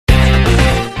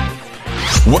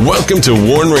Welcome to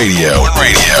Warn Radio.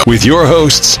 With your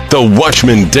hosts, the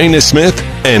Watchman Dana Smith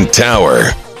and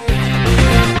Tower.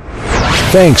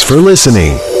 Thanks for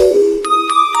listening.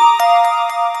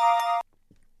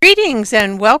 Greetings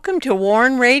and welcome to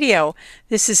Warn Radio.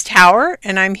 This is Tower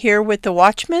and I'm here with the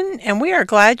Watchman and we are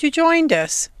glad you joined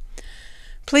us.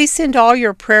 Please send all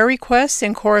your prayer requests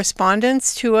and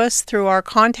correspondence to us through our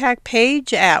contact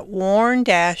page at warn-usa.com.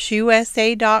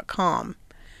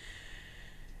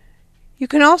 You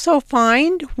can also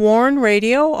find Warn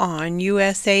Radio on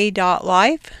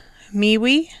usa.life,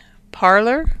 MeWe,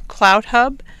 Parler,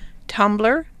 CloutHub,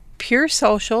 Tumblr, Pure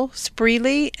Social,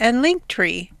 Spreely, and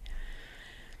Linktree.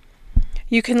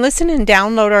 You can listen and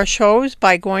download our shows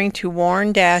by going to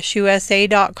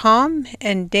warn-usa.com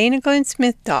and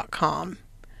danaglennsmith.com.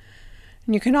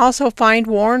 You can also find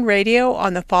Warn Radio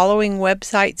on the following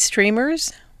website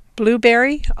streamers: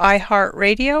 Blueberry,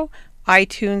 iHeartRadio,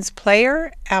 iTunes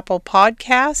Player, Apple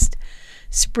Podcast,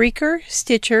 Spreaker,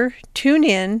 Stitcher,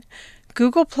 TuneIn,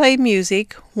 Google Play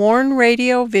Music, Warn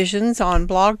Radio Visions on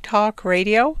Blog Talk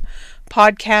Radio,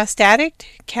 Podcast Addict,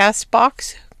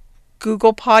 Castbox,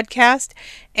 Google Podcast,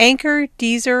 Anchor,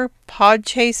 Deezer,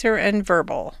 Podchaser, and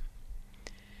Verbal.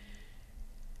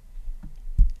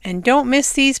 And don't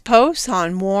miss these posts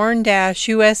on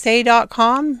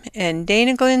warn-usa.com and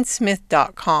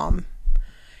danaglennsmith.com.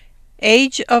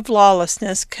 Age of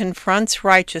Lawlessness Confronts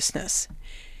Righteousness.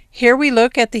 Here we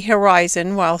look at the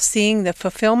horizon while seeing the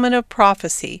fulfillment of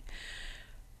prophecy.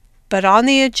 But on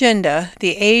the agenda,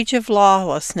 the age of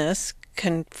lawlessness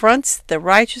confronts the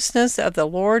righteousness of the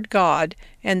Lord God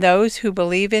and those who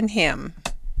believe in Him.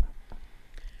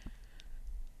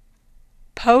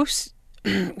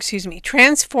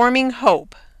 Transforming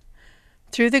Hope.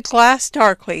 Through the glass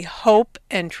darkly, hope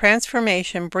and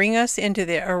transformation bring us into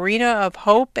the arena of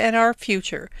hope and our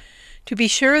future. To be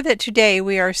sure that today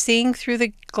we are seeing through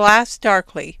the glass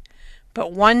darkly,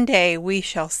 but one day we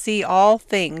shall see all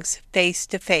things face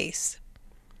to face.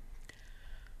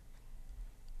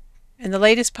 And the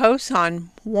latest posts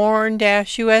on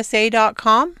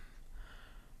warn-usa.com.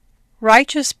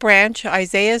 Righteous Branch,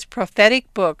 Isaiah's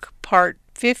Prophetic Book, Part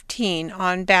 15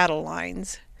 on Battle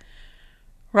Lines.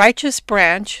 Righteous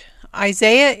Branch.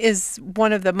 Isaiah is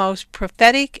one of the most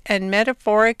prophetic and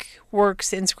metaphoric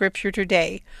works in Scripture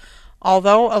today.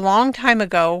 Although a long time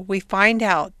ago we find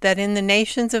out that in the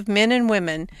nations of men and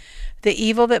women, the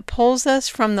evil that pulls us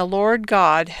from the Lord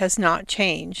God has not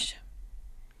changed.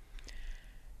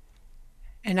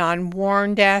 And on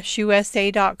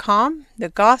warn-usa.com, the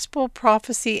Gospel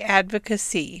Prophecy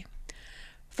Advocacy.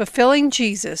 Fulfilling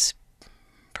Jesus,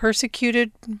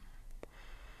 persecuted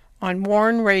on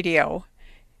Warn Radio.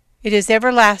 It is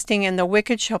everlasting, and the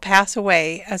wicked shall pass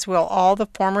away, as will all the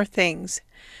former things.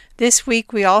 This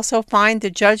week we also find the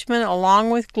judgment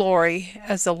along with glory,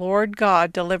 as the Lord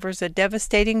God delivers a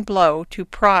devastating blow to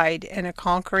pride and a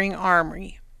conquering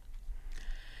army.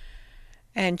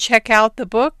 And check out the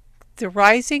book, The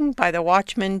Rising, by the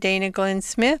Watchman Dana Glenn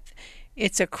Smith.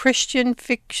 It's a Christian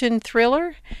fiction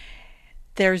thriller.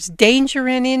 There's danger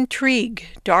and intrigue.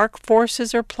 Dark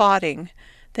forces are plotting.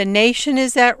 The nation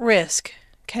is at risk.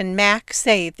 Can Mac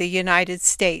save the United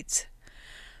States?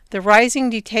 The Rising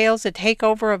details a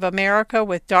takeover of America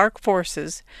with dark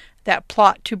forces that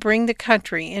plot to bring the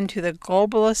country into the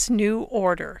globalist new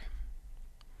order.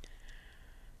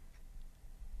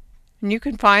 And you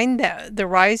can find the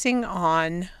Rising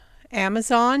on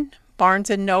Amazon, Barnes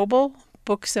 & Noble,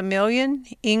 Books A Million,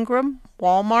 Ingram,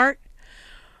 Walmart,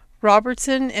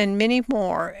 Robertson, and many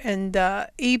more. And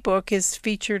the ebook is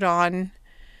featured on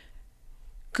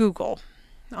Google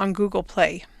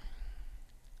Play.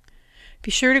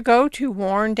 Be sure to go to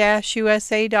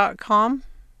warn-usa.com.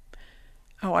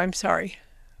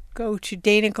 Go to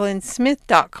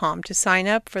danaglennsmith.com to sign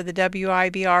up for the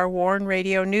WIBR Warn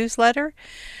Radio newsletter.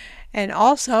 And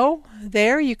also,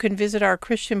 there you can visit our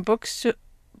Christian books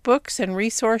and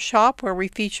resource shop where we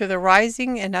feature The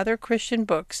Rising and other Christian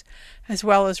books, as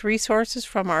well as resources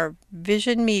from our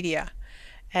Vision Media.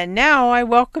 And now I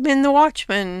welcome in the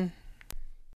Watchman.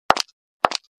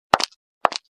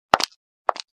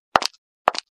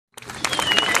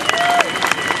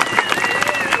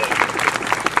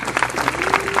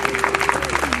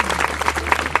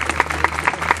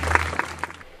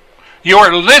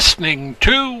 You're listening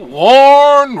to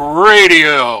Warn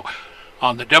Radio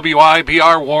on the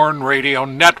WIBR Warn Radio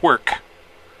Network.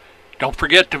 Don't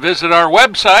forget to visit our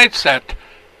websites at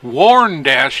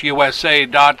warn-usa.com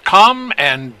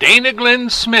and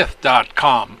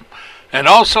danaglennsmith.com. And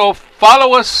also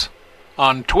follow us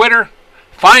on Twitter,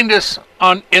 find us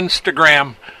on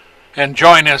Instagram, and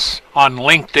join us on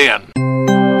LinkedIn.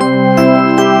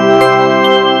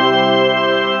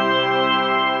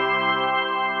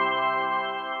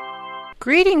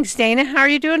 Greetings, Dana. How are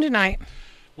you doing tonight?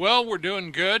 Well, we're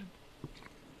doing good.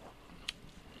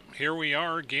 Here we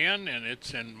are again, and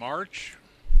it's in March.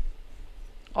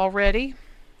 Already?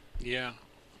 Yeah.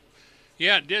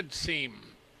 Yeah, it did seem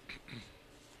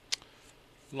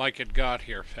like it got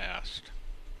here fast.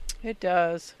 It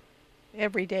does.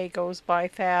 Every day goes by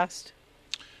fast.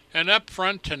 And up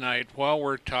front tonight, while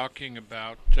we're talking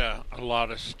about a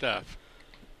lot of stuff,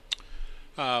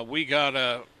 we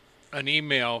got an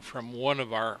email from one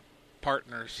of our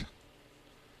partners,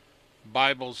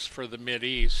 Bibles for the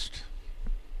Mideast.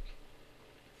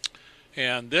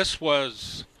 And this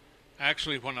was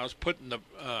actually when I was putting the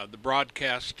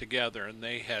broadcast together, and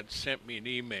they had sent me an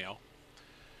email.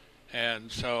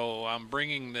 And so I'm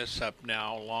bringing this up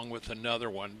now along with another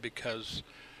one because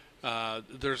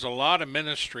there's a lot of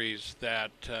ministries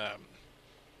that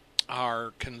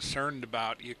are concerned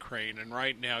about Ukraine, and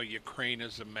right now Ukraine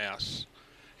is a mess.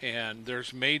 And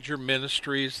there's major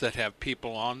ministries that have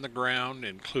people on the ground,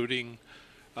 including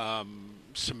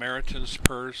Samaritan's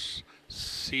Purse,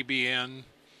 CBN,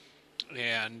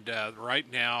 and right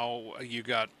now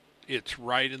it's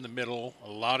right in the middle. A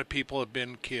lot of people have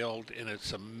been killed, and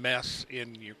it's a mess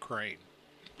in Ukraine.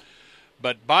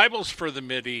 But Bibles for the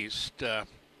Mideast,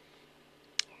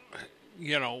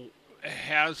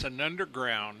 has an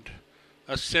underground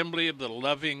Assembly of the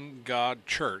Loving God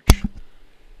Church.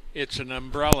 It's an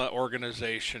umbrella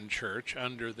organization church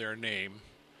under their name,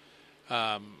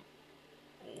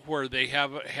 where they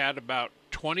have had about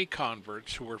 20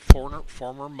 converts who were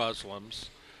former Muslims,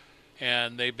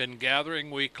 and they've been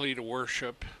gathering weekly to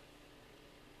worship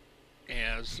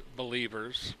as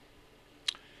believers.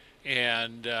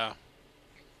 And the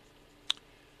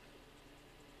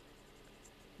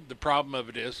problem of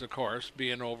it is, of course,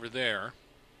 being over there,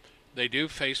 they do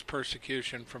face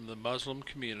persecution from the Muslim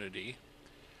community,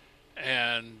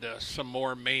 and some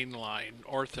more mainline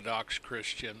Orthodox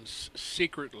Christians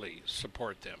secretly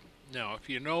support them. Now, if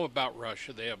you know about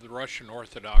Russia, they have the Russian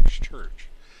Orthodox Church.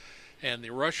 And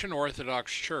the Russian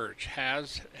Orthodox Church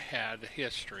has had a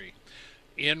history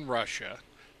in Russia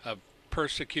of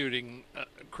persecuting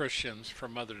Christians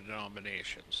from other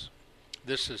denominations.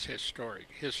 This is historic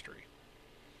history.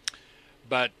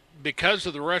 But because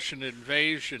of the Russian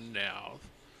invasion now,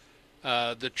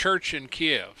 the church in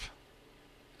Kiev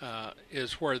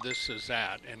is where this is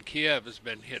at. And Kiev has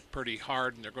been hit pretty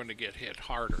hard, and they're going to get hit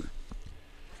harder.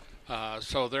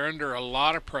 So they're under a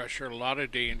lot of pressure, a lot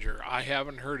of danger. I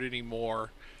haven't heard any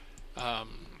more.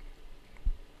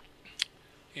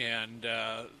 And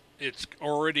it's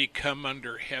already come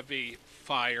under heavy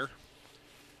fire.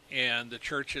 And the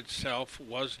church itself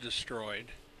was destroyed.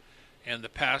 And the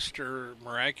pastor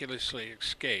miraculously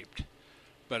escaped.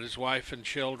 But his wife and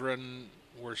children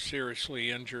were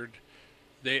seriously injured.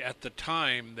 At the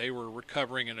time, they were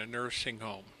recovering in a nursing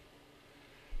home.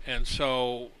 And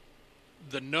so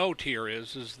the note here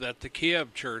is that the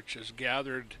Kiev church is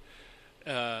gathered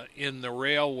in the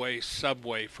railway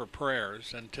subway for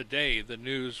prayers. And today the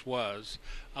news was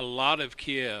a lot of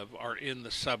Kiev are in the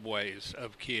subways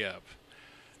of Kiev.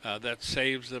 That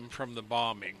saves them from the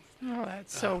bombing. Oh,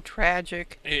 that's so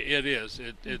tragic. It is.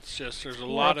 It's just there's a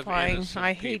lot of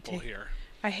innocent people here.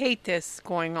 I hate this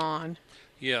going on.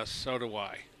 Yes, so do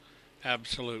I.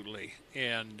 Absolutely.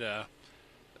 And,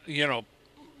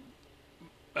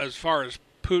 as far as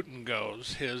Putin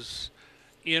goes, his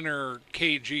inner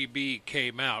KGB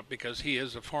came out because he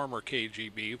is a former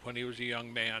KGB. When he was a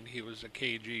young man, he was a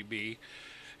KGB.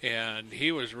 And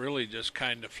he was really just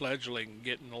kind of fledgling,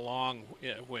 getting along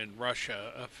when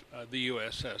Russia, the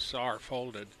USSR,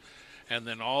 folded. And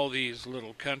then all these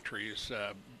little countries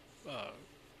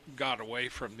got away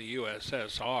from the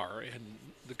USSR, and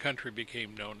the country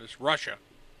became known as Russia.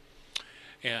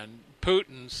 And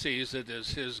Putin sees it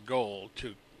as his goal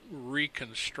to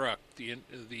reconstruct the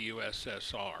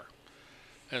USSR.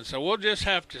 And so we'll just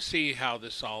have to see how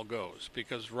this all goes,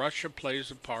 because Russia plays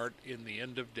a part in the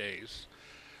end of days.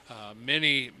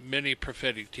 Many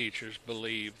prophetic teachers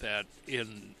believe that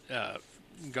in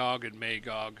Gog and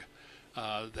Magog,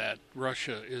 that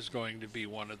Russia is going to be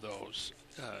one of those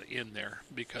in there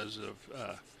because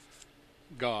of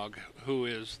Gog, who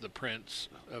is the prince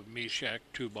of Meshach,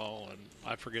 Tubal, and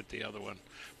I forget the other one.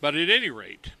 But at any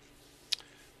rate,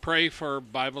 pray for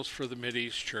Bibles for the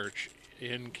Mideast Church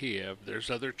in Kiev. There's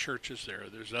other churches there.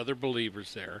 There's other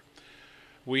believers there.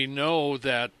 We know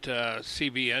that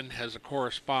CBN has a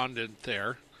correspondent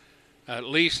there. At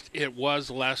least it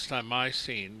was last time I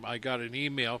seen. I got an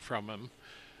email from him,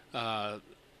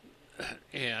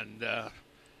 and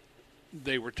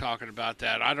they were talking about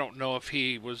that. I don't know if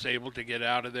he was able to get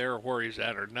out of there or where he's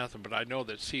at or nothing, but I know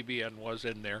that CBN was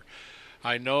in there.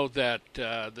 I know that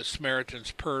the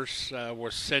Samaritan's Purse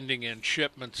was sending in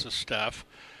shipments of stuff,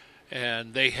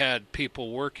 and they had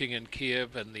people working in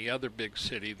Kiev and the other big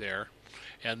city there,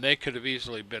 and they could have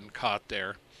easily been caught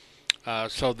there.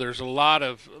 So there's a lot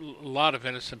of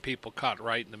innocent people caught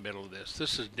right in the middle of this.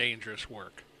 This is dangerous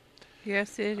work.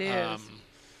 Yes, it is.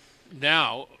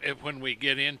 Now, when we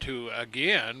get into,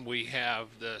 again, we have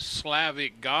the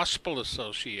Slavic Gospel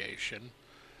Association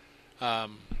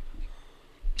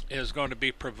is going to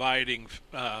be providing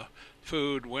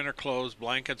food, winter clothes,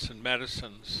 blankets, and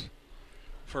medicines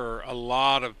for a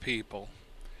lot of people.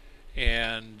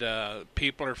 And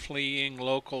people are fleeing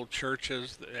local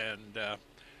churches. And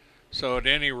so at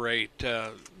any rate,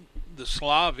 the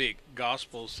Slavic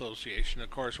Gospel Association, of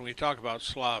course, when we talk about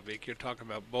Slavic, you're talking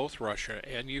about both Russia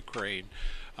and Ukraine.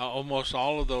 Almost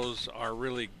all of those are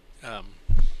really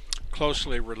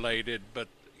closely related, but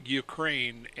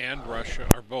Ukraine and Russia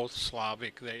are both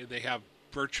Slavic. They have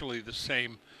virtually the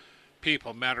same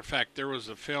people. Matter of fact, there was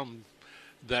a film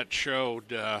that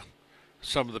showed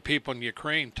some of the people in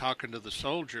Ukraine talking to the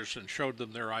soldiers and showed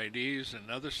them their IDs and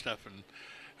other stuff, and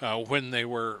when they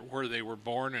were, where they were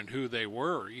born and who they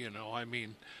were, I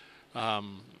mean,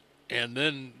 and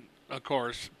then, of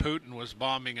course, Putin was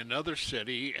bombing another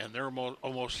city, and they're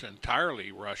almost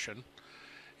entirely Russian,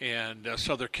 and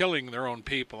so they're killing their own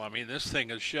people. I mean, this thing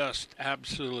has just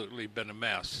absolutely been a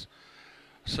mess.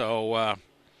 So,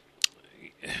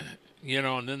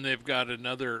 and then they've got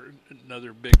another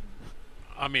big,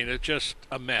 I mean, it's just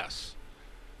a mess,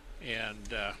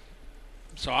 and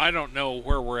so I don't know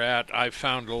where we're at. I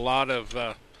found a lot of,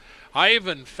 I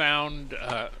even found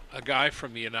a guy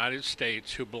from the United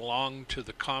States who belonged to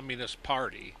the Communist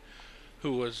Party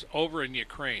who was over in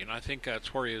Ukraine. I think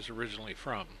that's where he is originally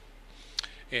from.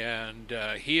 And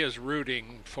he is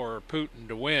rooting for Putin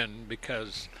to win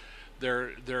because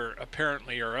there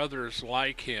apparently are others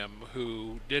like him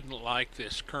who didn't like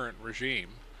this current regime.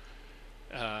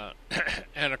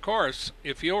 And of course,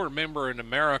 if you'll remember in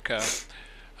America,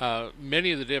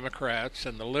 many of the Democrats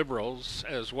and the liberals,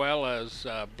 as well as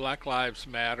Black Lives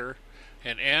Matter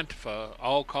and Antifa,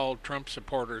 all called Trump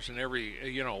supporters, and every,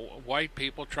 white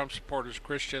people, Trump supporters,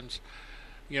 Christians,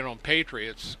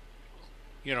 patriots,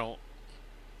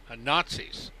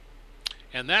 Nazis.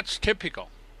 And that's typical,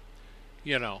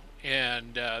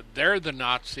 and they're the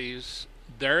Nazis.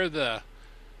 They're the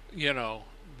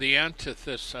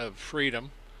antithesis of freedom.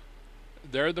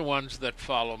 They're the ones that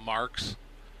follow Marx.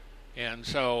 And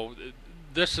so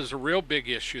this is a real big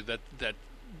issue that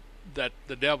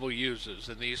the devil uses,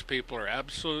 and these people are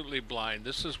absolutely blind.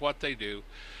 This is what they do.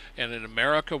 And in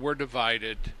America, we're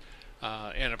divided,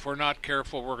 and if we're not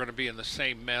careful, we're going to be in the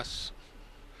same mess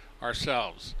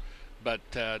ourselves. But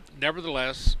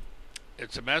nevertheless,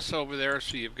 it's a mess over there.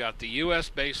 So you've got the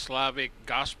U.S.-based Slavic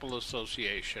Gospel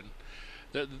Association,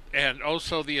 and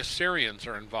also the Assyrians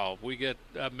are involved. We get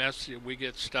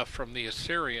stuff from the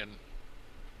Assyrian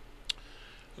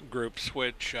groups,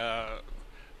 which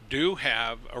do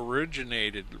have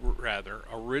originally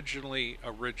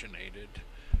originated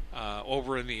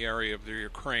over in the area of the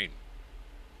Ukraine.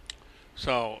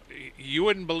 So you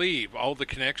wouldn't believe all the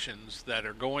connections that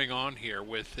are going on here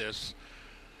with this,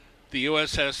 the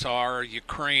USSR,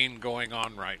 Ukraine going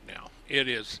on right now. It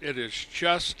is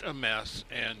just a mess.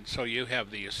 And so you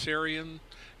have the Assyrian,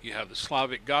 you have the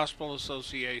Slavic Gospel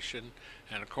Association,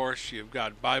 and of course you've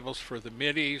got Bibles for the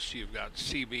Mideast, you've got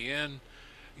CBN,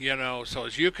 so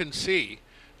as you can see,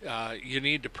 you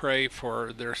need to pray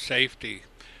for their safety.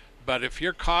 But if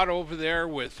you're caught over there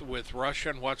with Russia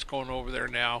and what's going over there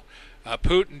now,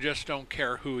 Putin just don't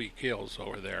care who he kills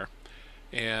over there.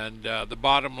 And the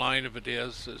bottom line of it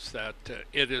is that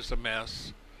it is a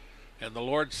mess. And the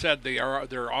Lord said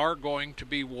there are going to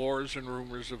be wars and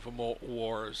rumors of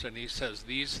wars. And he says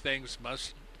these things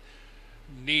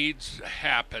needs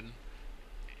happen,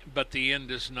 but the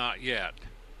end is not yet.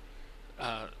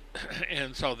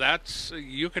 And so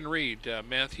you can read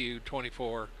Matthew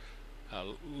 24,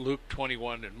 Luke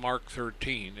 21, and Mark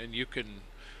 13, and you can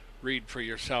read for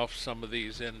yourself some of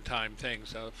these end time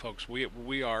things, folks.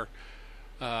 We are.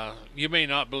 You may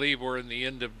not believe we're in the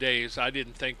end of days. I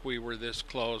didn't think we were this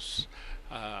close.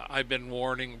 I've been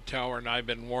warning, Tower and I've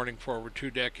been warning for over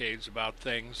 2 decades about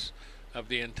things of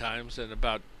the end times and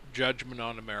about judgment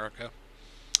on America.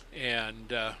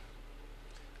 And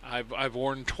I've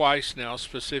warned twice now,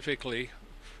 specifically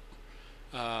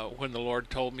when the Lord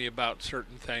told me about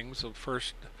certain things. The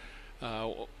first,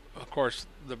 of course,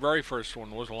 the very first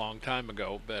one was a long time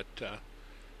ago, but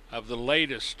of the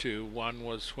latest 2, one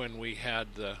was when we had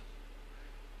the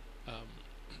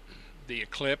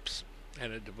eclipse,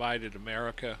 and it divided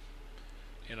America,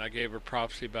 And I gave a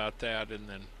prophecy about that, and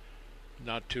then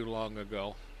not too long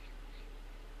ago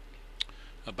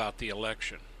about the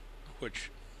election, which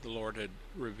the Lord had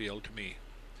revealed to me.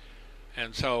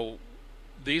 And so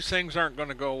these things aren't going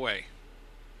to go away,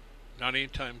 not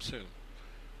anytime soon.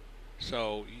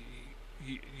 So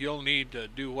you'll need to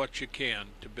do what you can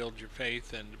to build your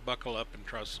faith and buckle up and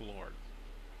trust the Lord.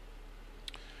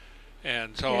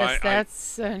 And so yes,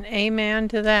 that's an amen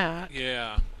to that.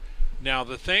 Yeah. Now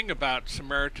the thing about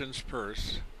Samaritan's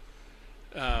Purse,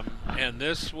 and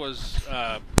this was,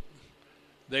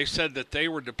 they said that they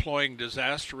were deploying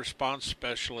disaster response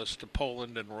specialists to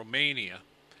Poland and Romania.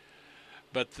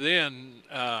 But then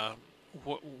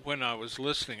when I was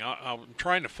listening, I'm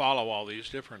trying to follow all these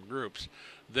different groups.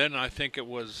 Then I think it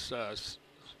was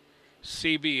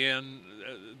CBN.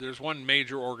 There's one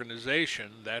major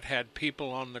organization that had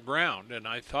people on the ground, and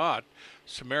I thought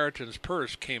Samaritan's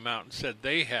Purse came out and said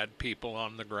they had people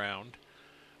on the ground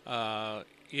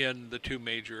in the two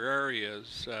major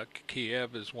areas.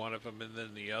 Kiev is one of them, and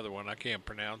then the other one, I can't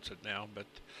pronounce it now. But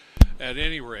at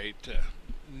any rate,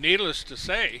 needless to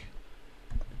say,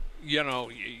 you know,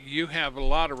 you have a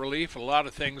lot of relief, a lot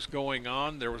of things going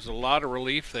on. There was a lot of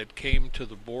relief that came to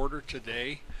the border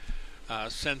today,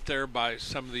 sent there by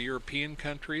some of the European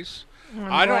countries.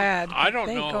 I'm glad. I don't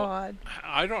Thank know. God.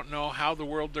 I don't know how the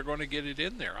world they're going to get it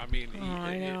in there. I mean,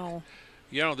 I know.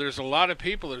 You know, there's a lot of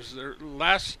people. There's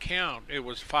last count, it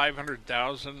was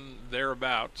 500,000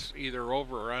 thereabouts, either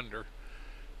over or under,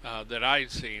 that I'd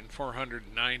seen.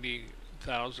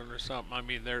 490,000 or something. I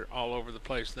mean, they're all over the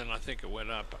place. Then I think it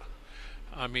went up.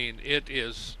 I mean, it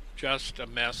is just a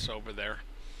mess over there.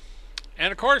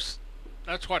 And of course,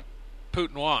 that's what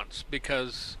Putin wants,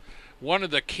 because one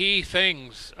of the key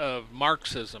things of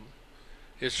Marxism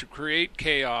is to create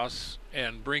chaos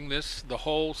and bring the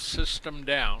whole system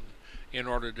down in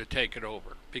order to take it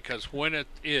over. Because when it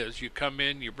is, you come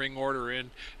in, you bring order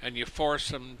in, and you force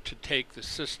them to take the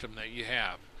system that you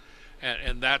have.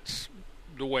 And that's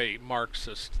the way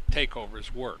Marxist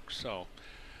takeovers work. So,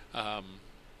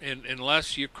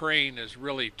 unless Ukraine is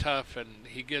really tough and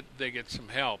they get some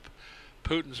help,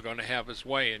 Putin's going to have his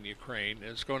way in Ukraine.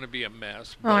 It's going to be a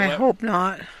mess. I hope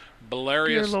not.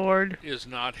 Belarius Dear Lord. is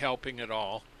not helping at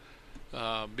all,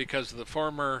 because the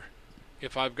former,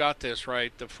 if I've got this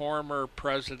right, the former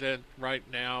president right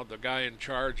now, the guy in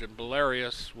charge, and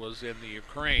Belarius was in the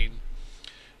Ukraine,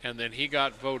 and then he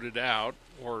got voted out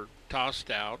or tossed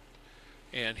out,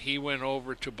 and he went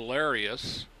over to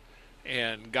Belarius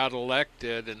and got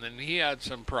elected, and then he had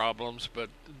some problems, but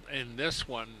in this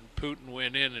one, Putin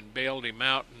went in and bailed him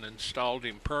out and installed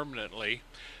him permanently,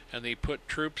 and they put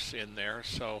troops in there.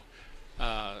 So,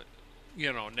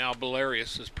 you know, now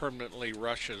Belarius is permanently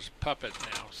Russia's puppet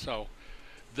now. So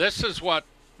this is what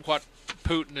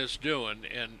Putin is doing,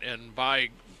 and by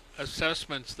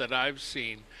assessments that I've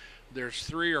seen, there's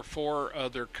 3 or 4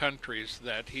 other countries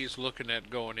that he's looking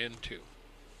at going into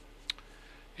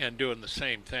and doing the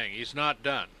same thing. He's not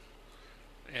done.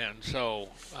 And so,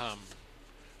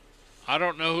 I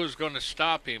don't know who's going to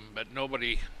stop him, but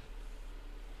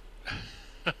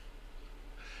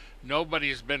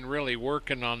nobody's been really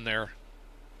working on their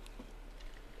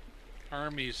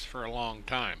armies for a long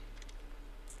time.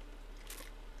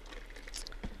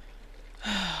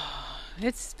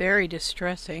 It's very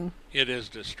distressing. It is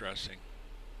distressing.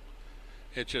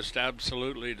 It's just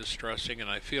absolutely distressing, and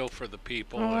I feel for the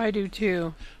people. Oh, I do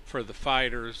too. For the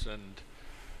fighters, and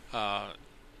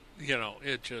you know,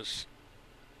 it just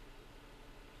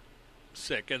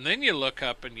sick. And then you look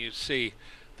up and you see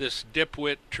this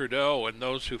dipwit Trudeau and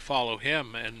those who follow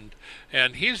him,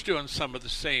 and he's doing some of the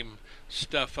same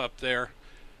stuff up there.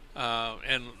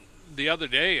 And the other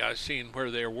day I seen where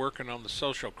they're working on the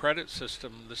social credit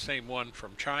system, the same one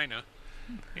from China.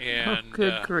 And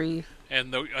good grief.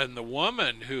 And the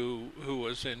woman who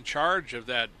was in charge of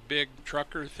that big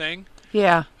trucker thing,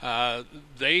 yeah,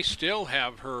 they still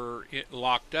have her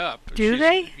locked up. Do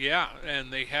they? Yeah,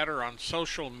 and they had her on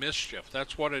social mischief.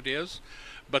 That's what it is.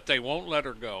 But they won't let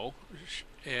her go.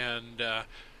 And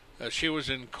she was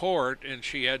in court, and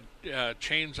she had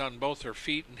chains on both her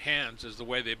feet and hands, is the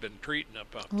way they've been treating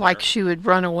up there. Like she would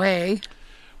run away.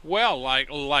 Well,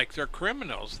 like they're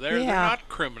criminals. They're not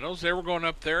criminals. They were going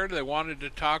up there. They wanted to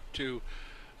talk to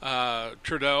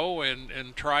Trudeau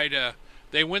and try to...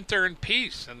 They went there in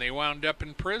peace, and they wound up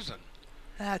in prison.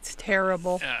 That's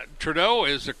terrible. Trudeau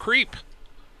is a creep,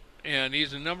 and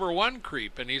he's the #1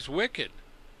 creep, and he's wicked.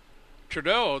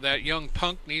 Trudeau, that young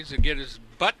punk, needs to get his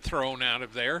butt thrown out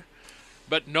of there,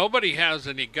 but nobody has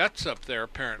any guts up there,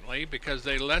 apparently, because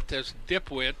they let this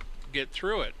dipwit get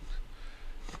through it.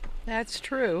 That's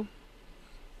true.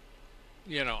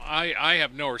 I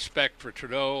have no respect for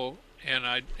Trudeau, and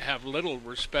I have little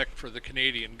respect for the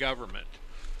Canadian government.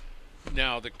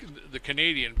 Now, the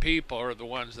Canadian people are the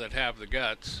ones that have the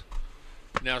guts.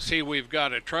 Now, see, we've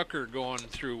got a trucker going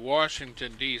through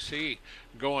Washington, D.C.,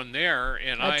 going there,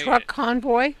 and a truck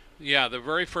convoy? Yeah, the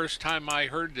very first time I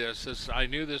heard this, I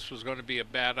knew this was going to be a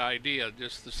bad idea,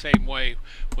 just the same way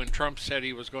when Trump said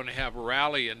he was going to have a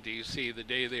rally in D.C. the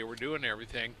day they were doing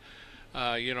everything,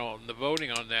 the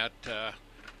voting on that,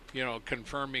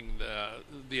 confirming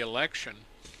the election.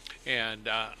 And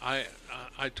I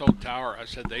told Tower, I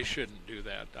said they shouldn't do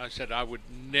that. I said I would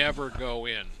never go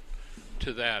in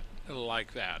to that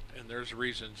like that. And there's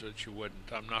reasons that you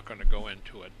wouldn't. I'm not going to go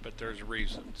into it, but there's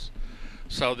reasons.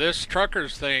 So this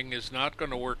truckers thing is not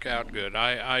going to work out good.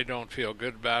 I don't feel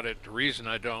good about it. The reason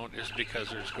I don't is because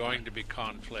there's going to be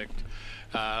conflict.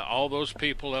 All those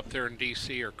people up there in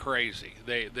D.C. are crazy.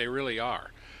 They really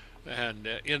are. And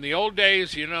in the old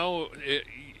days, you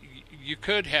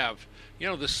could have, the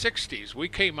 60s. We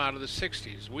came out of the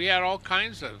 60s. We had all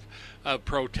kinds of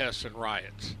protests and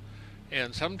riots.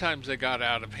 And sometimes they got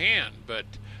out of hand. But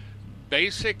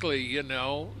basically,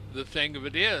 the thing of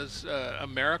it is,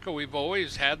 America, we've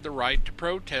always had the right to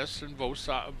protest and voice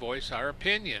our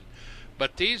opinion.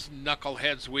 But these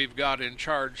knuckleheads we've got in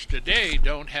charge today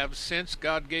don't have sense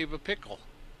God gave a pickle.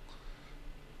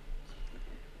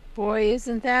 Boy,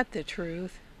 isn't that the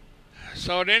truth.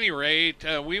 So at any rate,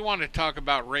 we want to talk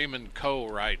about Raymond Coe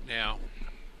right now.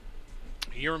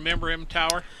 You remember him,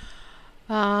 Tower?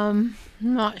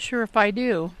 Not sure if I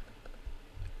do.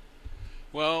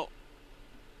 Well,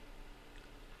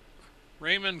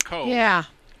 Raymond Coe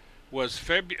was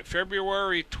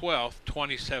February 12th,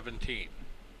 2017.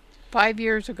 5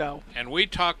 years ago. And we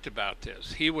talked about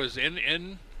this. He was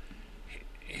in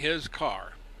his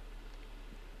car,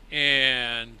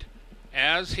 and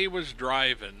as he was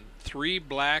driving, 3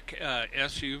 black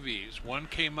SUVs, one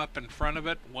came up in front of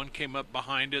it, one came up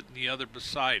behind it, and the other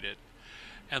beside it,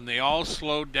 and they all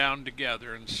slowed down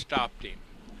together and stopped him.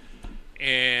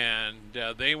 And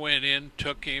they went in,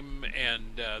 took him,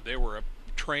 and they were a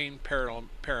trained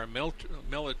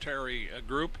paramilitary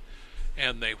group,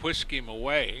 and they whisked him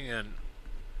away. And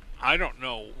I don't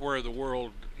know where the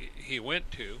world he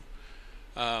went to.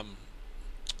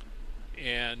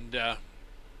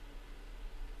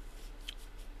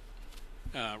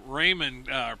 Raymond,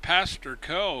 Pastor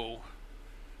Coe,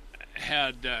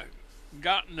 had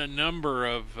gotten a number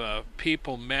of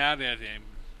people mad at him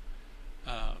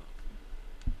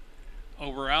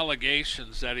over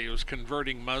allegations that he was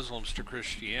converting Muslims to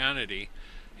Christianity,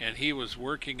 and he was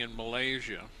working in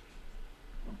Malaysia.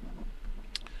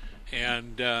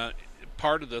 And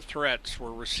part of the threats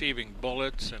were receiving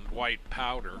bullets and white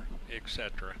powder,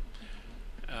 etc.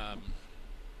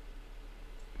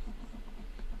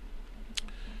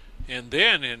 And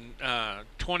then in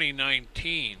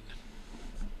 2019,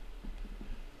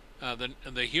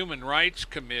 the Human Rights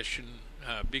Commission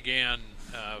began,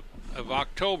 of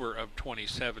October of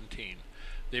 2017,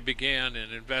 they began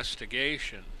an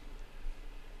investigation.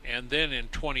 And then in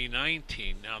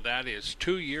 2019, now that is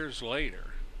 2 years later,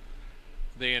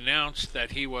 they announced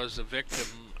that he was a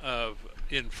victim of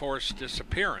enforced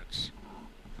disappearance.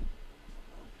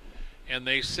 And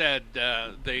they said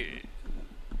they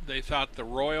thought the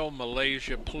Royal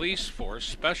Malaysia Police Force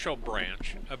Special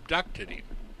Branch abducted him.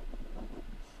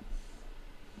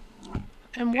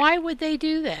 And why would they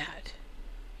do that?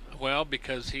 Well,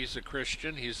 because he's a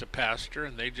Christian, he's a pastor,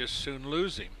 and they just soon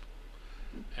lose him.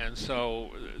 And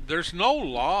so there's no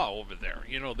law over there.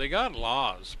 They got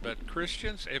laws, but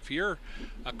Christians, if you're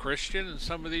a Christian in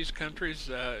some of these countries,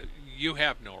 you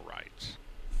have no rights.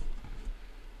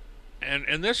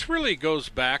 And this really goes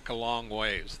back a long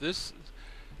ways. This,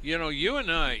 you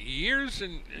and I, years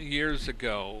and years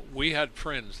ago, we had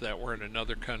friends that were in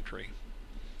another country.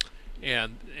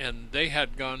 And they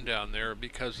had gone down there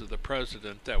because of the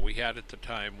president that we had at the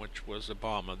time, which was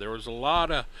Obama. There was a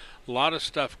lot of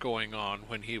stuff going on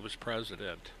when he was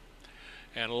president,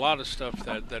 and a lot of stuff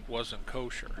that wasn't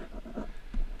kosher.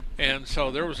 And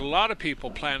so there was a lot of people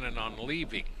planning on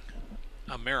leaving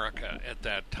America at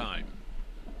that time.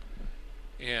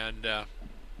 And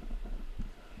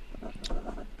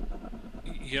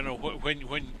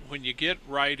when you get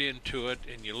right into it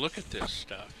and you look at this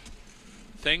stuff,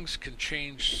 things can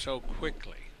change so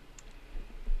quickly.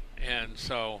 And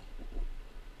so,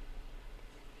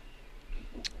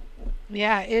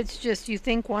 yeah, it's just you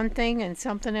think one thing and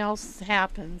something else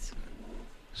happens.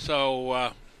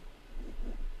 So,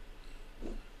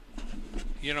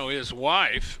 his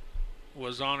wife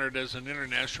was honored as an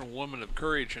International Woman of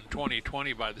Courage in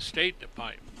 2020 by the State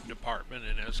Department,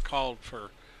 and has called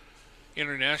for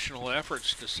international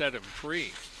efforts to set him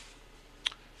free.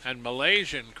 And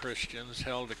Malaysian Christians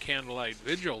held a candlelight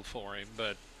vigil for him,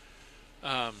 but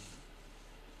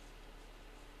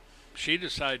she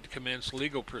decided to commence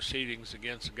legal proceedings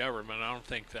against the government. I don't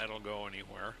think that'll go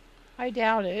anywhere. I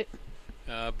doubt it.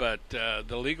 But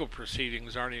the legal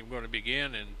proceedings aren't even going to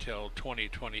begin until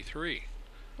 2023.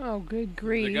 Oh, good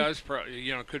grief. The guy's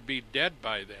could be dead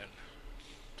by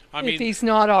then. If he's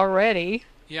not already.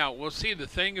 Yeah, well, see, the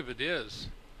thing of it is,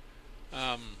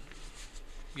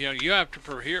 you have to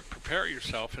prepare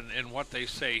yourself, and what they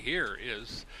say here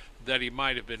is that he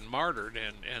might have been martyred,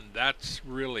 and that's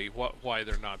really why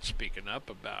they're not speaking up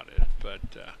about it. But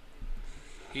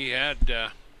he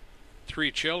had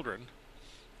 3 children,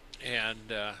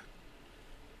 and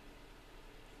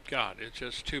God, it's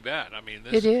just too bad. I mean,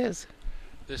 it is.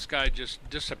 This guy just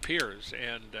disappears,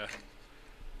 and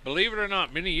believe it or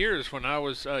not, many years when I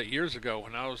was years ago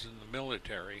when I was in the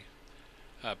military,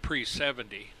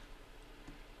 pre-70,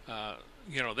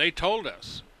 they told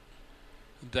us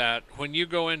that when you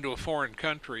go into a foreign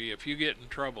country, if you get in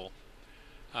trouble,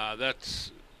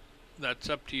 that's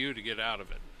up to you to get out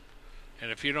of it.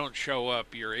 And if you don't show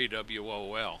up, you're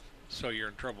AWOL, so you're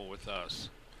in trouble with us.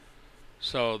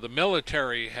 So the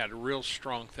military had a real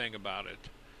strong thing about it.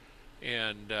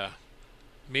 And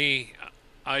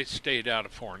I stayed out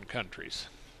of foreign countries.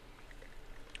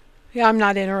 Yeah, I'm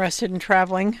not interested in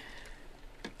traveling.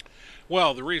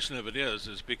 Well, the reason of it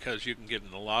is because you can get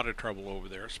in a lot of trouble over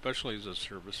there, especially as a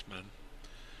serviceman.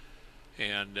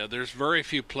 And there's very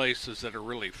few places that are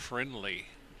really friendly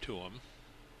to them.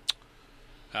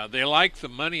 They like the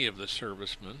money of the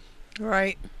servicemen.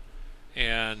 Right.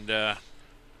 And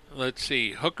let's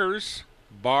see, hookers,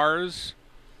 bars,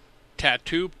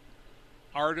 tattoo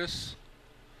artists.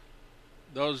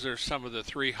 Those are some of the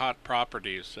 3 hot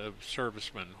properties of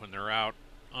servicemen when they're out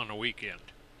on a weekend.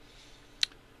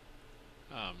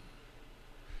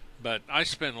 But I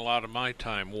spend a lot of my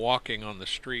time walking on the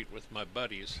street with my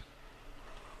buddies,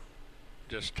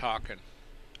 just talking.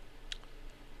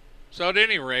 So at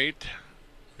any rate,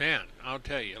 man, I'll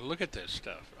tell you, look at this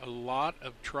stuff. A lot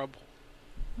of trouble.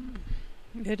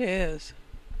 It is.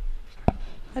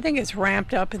 I think it's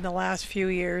ramped up in the last few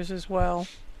years as well.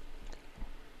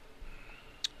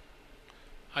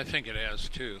 I think it has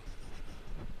too.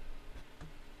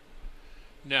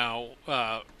 Now,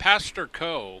 Pastor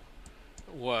Coe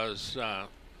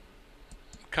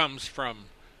comes from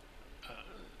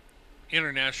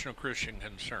International Christian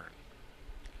Concern.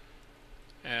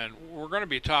 And we're going to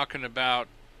be talking about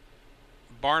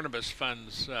Barnabas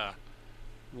Fund's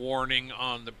warning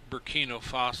on the Burkina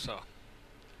Faso.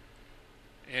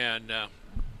 And,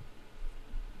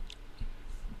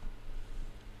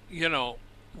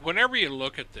 whenever you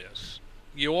look at this,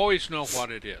 you always know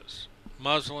what it is.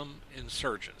 Muslim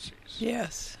insurgencies.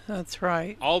 Yes, that's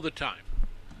right. All the time.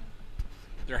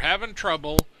 They're having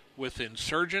trouble with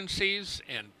insurgencies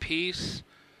and peace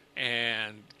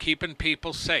and keeping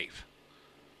people safe.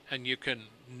 And you can,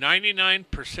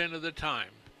 99% of the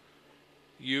time,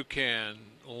 you can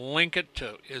link it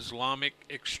to Islamic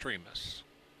extremists.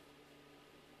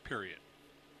 Period.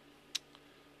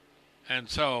 And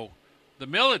so the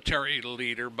military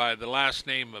leader by the last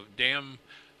name of Damiba,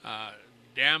 I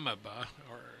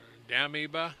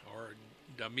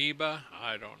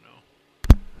don't know.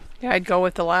 Yeah, I'd go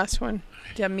with the last one,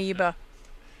 Damiba.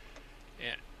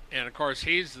 And of course,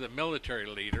 he's the military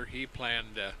leader. He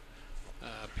planned to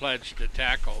pledge to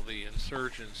tackle the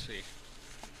insurgency.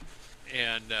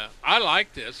 And I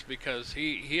like this because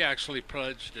he actually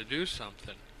pledged to do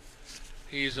something.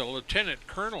 He's a lieutenant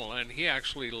colonel, and he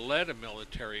actually led a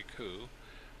military coup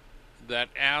that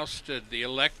ousted the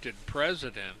elected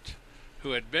president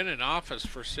who had been in office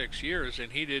for 6 years,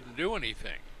 and he didn't do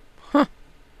anything. Huh.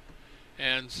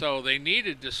 And so they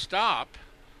needed to stop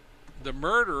the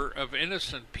murder of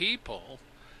innocent people,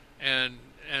 and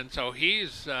so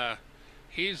he's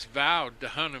vowed to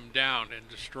hunt him down and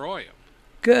destroy him.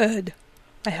 Good.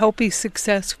 I hope he's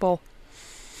successful.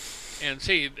 And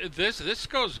see, this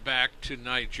goes back to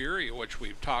Nigeria, which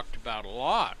we've talked about a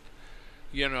lot.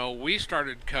 We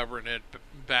started covering it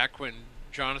back when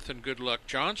Jonathan Goodluck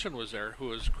Johnson was there, who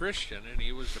was Christian, and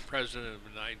he was the president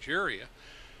of Nigeria.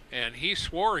 And he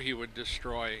swore he would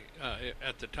destroy,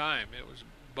 at the time, it was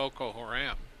Boko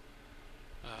Haram,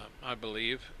 I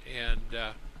believe, and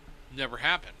never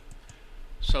happened.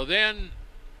 So then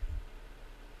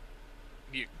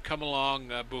you come along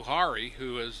Buhari,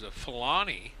 who is a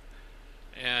Fulani,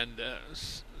 and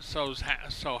so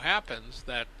happens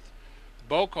that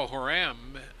Boko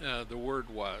Haram, the word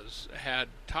was, had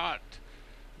taught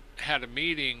had a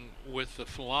meeting with the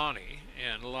Fulani,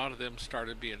 and a lot of them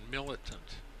started being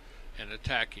militant and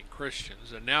attacking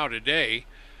Christians. And now today,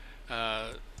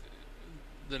 the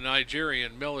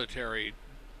Nigerian military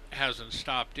hasn't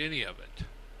stopped any of it.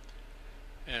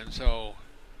 And so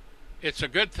it's a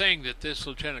good thing that this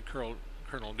Lieutenant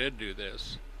Colonel did do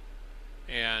this.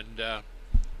 And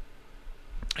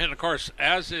of course,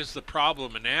 as is the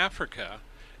problem in Africa,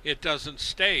 it doesn't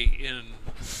stay in,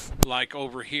 like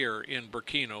over here in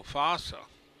Burkina Faso.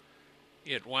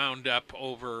 It wound up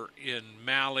over in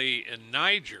Mali and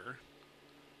Niger.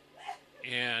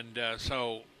 And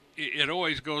so it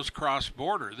always goes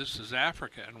cross-border. This is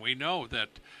Africa, and we know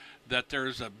that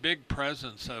there's a big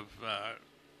presence of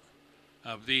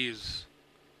these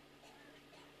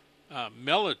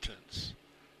militants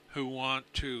who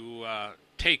want to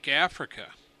take Africa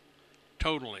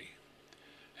totally.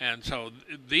 And so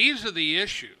these are the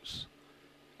issues.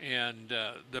 And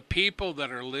the people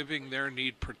that are living there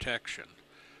need protection,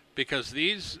 because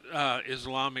these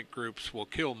Islamic groups will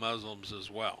kill Muslims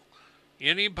as well.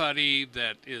 Anybody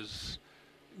that is,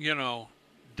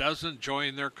 doesn't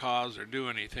join their cause or do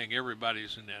anything,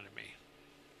 everybody's an enemy.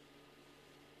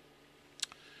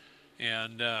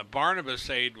 And Barnabas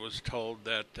Aid was told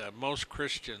that most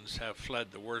Christians have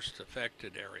fled the worst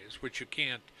affected areas, which you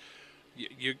can't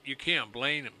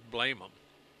blame them.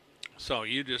 So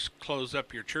you just close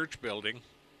up your church building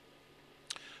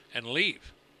and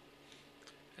leave,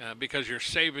 because you're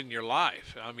saving your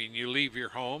life. I mean, you leave your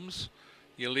homes,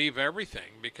 you leave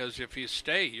everything, because if you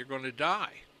stay, you're going to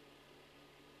die.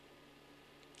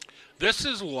 This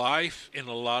is life in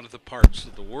a lot of the parts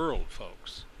of the world,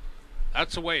 folks.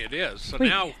 That's the way it is. So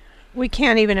now we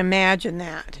can't even imagine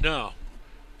that. No.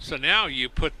 So now you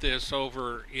put this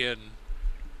over in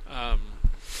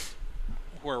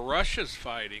where Russia's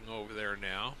fighting over there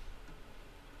now,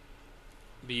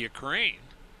 the Ukraine.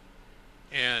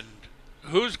 And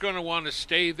who's going to want to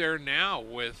stay there now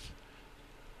with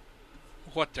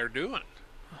what they're doing?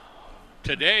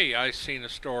 Today I seen a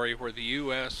story where the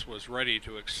U.S. was ready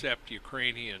to accept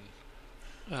Ukrainian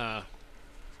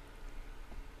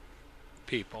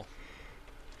people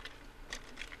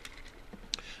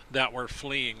that were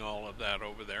fleeing all of that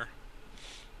over there.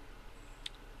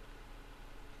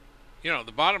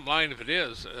 The bottom line of it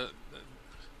is,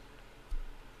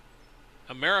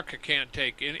 America can't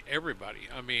take everybody.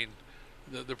 I mean,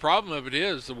 the problem of it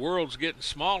is the world's getting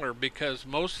smaller, because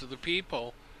most of the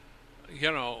people,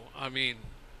 I mean,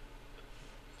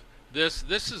 this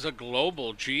is a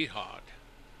global jihad,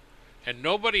 and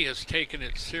nobody has taken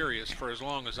it serious for as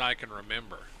long as I can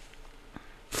remember.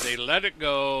 They let it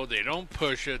go, they don't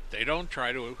push it, they don't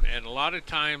try to, and a lot of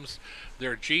times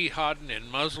they're jihading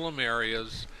in Muslim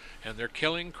areas, and they're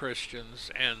killing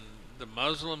Christians, and the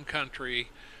Muslim country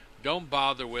don't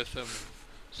bother with them,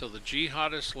 so the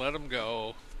jihadists let them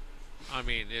go. I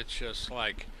mean, it's just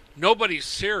like nobody's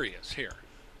serious here.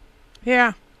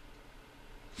 Yeah.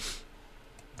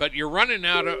 But you're running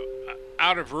out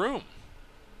of room.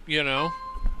 You're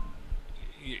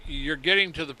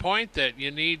getting to the point that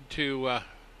you need to,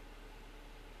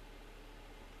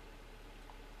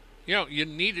 you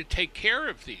need to take care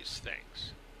of these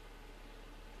things.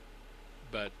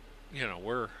 But,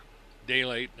 we're a day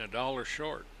late and a dollar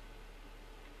short.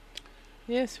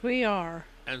 Yes, we are.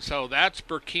 And so that's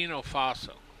Burkina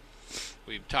Faso.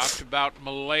 We've talked about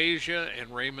Malaysia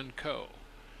and Raymond Co.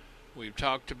 We've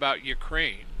talked about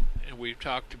Ukraine. And we've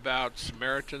talked about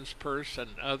Samaritan's Purse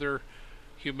and other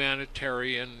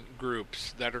humanitarian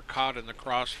groups that are caught in the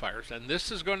crossfires. And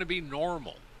this is going to be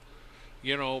normal.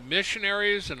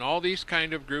 Missionaries and all these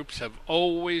kind of groups have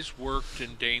always worked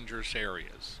in dangerous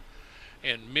areas.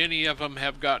 And many of them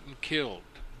have gotten killed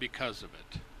because of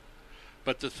it.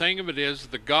 But the thing of it is,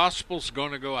 the gospel's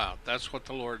going to go out. That's what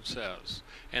the Lord says.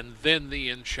 And then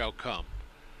the end shall come.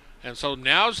 And so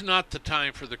now's not the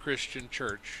time for the Christian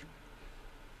church,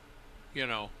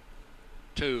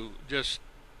 to just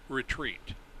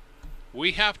retreat.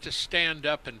 We have to stand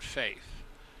up in faith.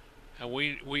 And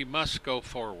we must go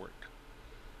forward.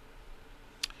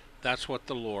 That's what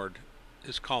the Lord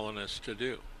is calling us to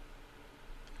do.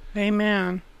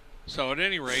 Amen. So at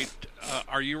any rate,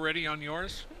 are you ready on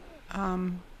yours?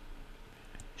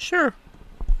 Sure.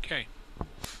 Okay.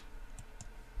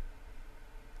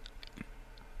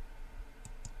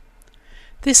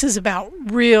 This is about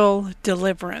real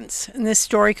deliverance. And this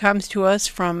story comes to us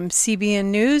from CBN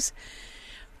News.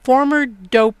 Former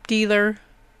dope dealer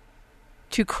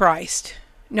to Christ.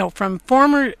 No, from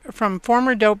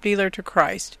former dope dealer to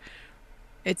Christ.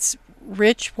 It's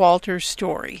Rich Walter's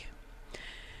story.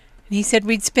 And he said,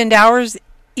 we'd spend hours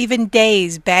even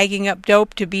days bagging up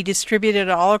dope to be distributed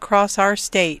all across our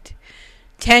state.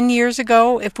 10 years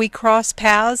ago, if we crossed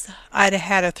paths, I'd have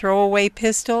had a throwaway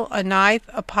pistol, a knife,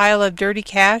 a pile of dirty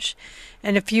cash,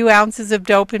 and a few ounces of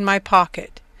dope in my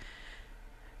pocket.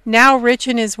 Now Rich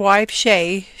and his wife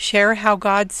Shay share how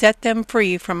God set them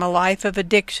free from a life of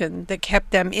addiction that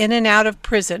kept them in and out of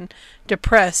prison,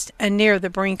 depressed and near the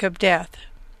brink of death.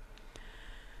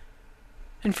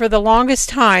 And for the longest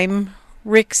time,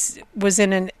 Rick was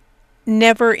in a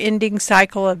never-ending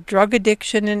cycle of drug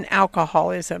addiction and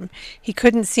alcoholism. He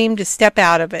couldn't seem to step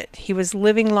out of it. He was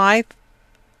living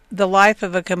the life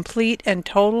of a complete and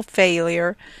total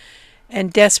failure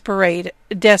and desperate.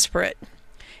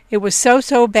 It was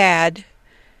so bad.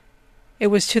 It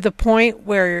was to the point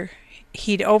where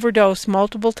he'd overdosed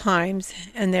multiple times,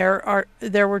 and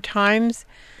there were times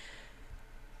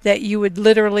that you would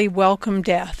literally welcome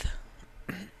death.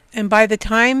 And by the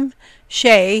time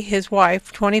Shay, his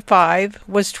wife,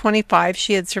 was 25,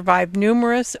 she had survived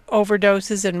numerous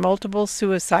overdoses and multiple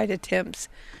suicide attempts.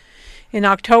 In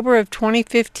October of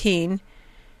 2015,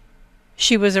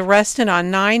 she was arrested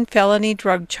on 9 felony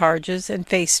drug charges and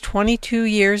faced 22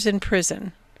 years in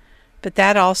prison. But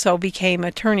that also became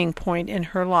a turning point in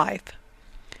her life.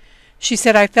 She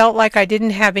said, "I felt like I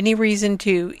didn't have any reason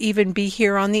to even be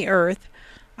here on the earth.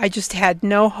 I just had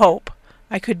no hope.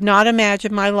 I could not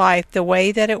imagine my life the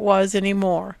way that it was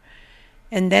anymore.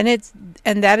 And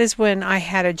that is when I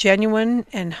had a genuine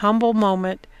and humble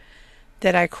moment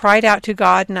that I cried out to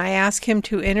God and I asked Him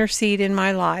to intercede in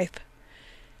my life."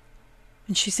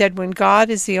 And she said, when God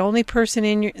is the only person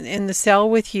in the cell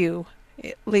with you,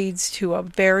 it leads to a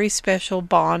very special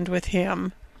bond with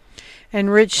Him.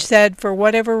 And Rich said, for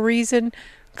whatever reason,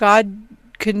 God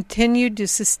continued to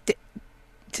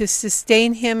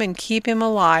sustain him and keep him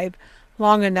alive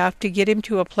long enough to get him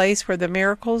to a place where the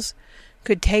miracles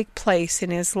could take place in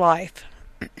his life.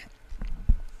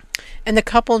 And the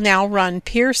couple now run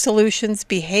Peer Solutions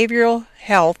Behavioral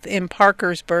Health in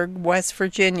Parkersburg, West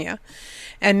Virginia,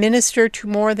 and minister to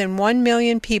more than 1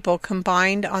 million people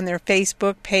combined on their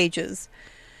Facebook pages.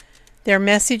 Their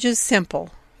message is simple.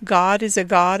 God is a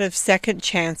God of second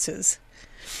chances.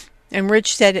 And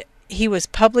Rich said he was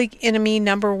public enemy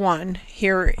number 1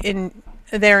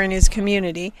 there in his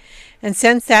community, and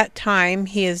since that time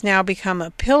he has now become a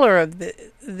pillar of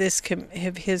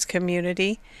his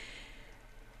community.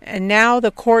 And now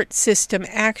the court system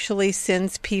actually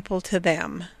sends people to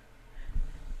them.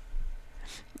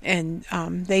 And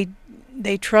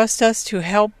they trust us to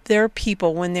help their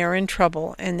people when they're in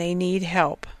trouble and they need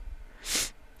help.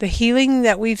 The healing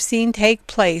that we've seen take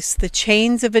place, the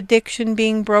chains of addiction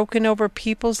being broken over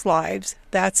people's lives,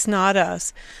 that's not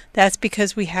us. That's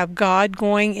because we have God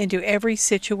going into every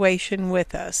situation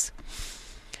with us.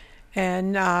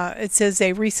 And it says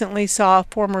they recently saw a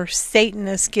former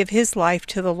Satanist give his life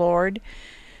to the Lord.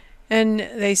 And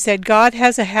they said God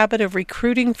has a habit of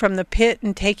recruiting from the pit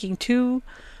and taking 2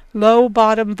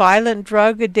 low-bottom, violent,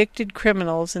 drug-addicted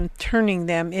criminals and turning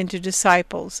them into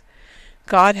disciples.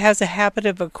 God has a habit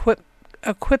of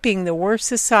equipping the worst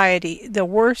society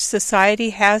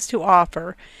has to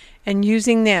offer and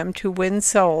using them to win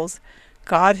souls.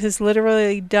 God has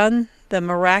literally done the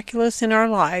miraculous in our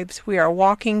lives. We are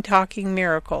walking, talking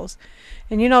miracles.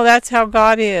 And that's how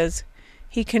God is.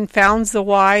 He confounds the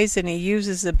wise and He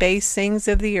uses the base things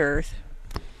of the earth.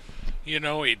 He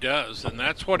does, and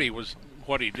that's what he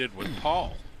did with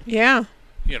Paul. Yeah.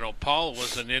 Paul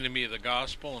was an enemy of the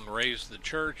gospel and raised the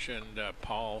church, and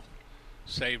Paul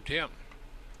saved him.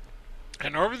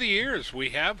 And over the years,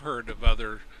 we have heard of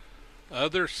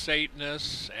other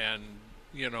Satanists and,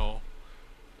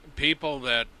 people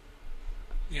that,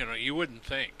 you wouldn't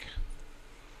think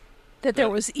that there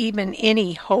was even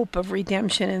any hope of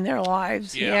redemption in their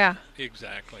lives. Yeah.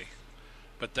 Exactly.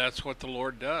 But that's what the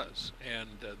Lord does, and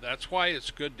that's why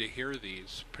it's good to hear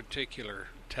these particular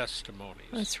testimonies.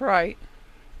 That's right.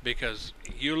 Because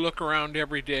you look around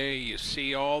every day, you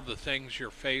see all the things you're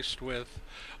faced with,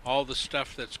 all the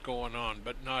stuff that's going on,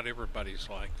 but not everybody's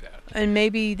like that. And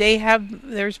maybe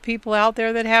there's people out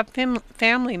there that have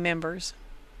family members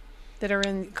that are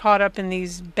caught up in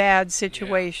these bad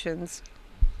situations.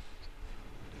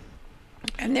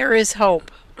 Yeah. And there is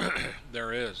hope.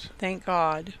 There is. Thank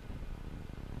God.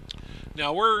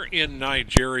 Now, we're in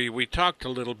Nigeria. We talked a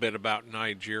little bit about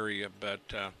Nigeria, but,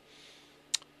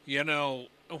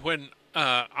 when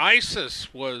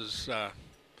ISIS was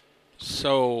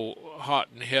so hot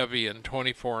and heavy in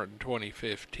 24 and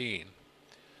 2015,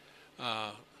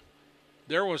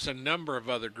 there was a number of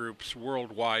other groups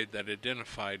worldwide that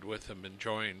identified with them and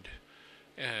joined,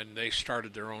 and they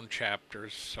started their own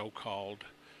chapters, so-called,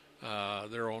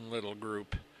 their own little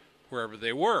group. wherever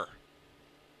they were.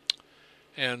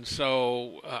 And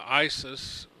so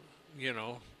ISIS,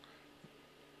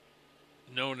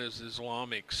 known as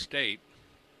Islamic State,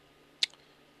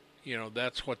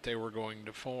 that's what they were going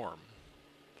to form.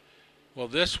 Well,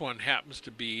 this one happens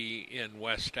to be in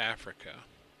West Africa.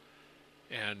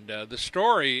 And the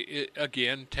story,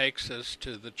 again, takes us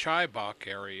to the Chibok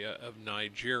area of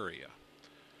Nigeria.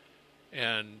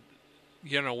 And,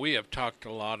 we have talked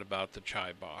a lot about the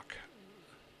Chibok.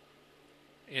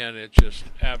 And it just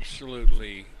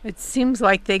absolutely... It seems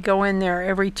like they go in there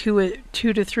every 2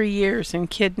 to 3 years and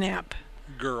kidnap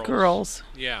girls.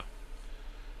 Yeah.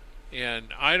 And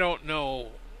I don't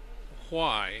know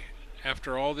why,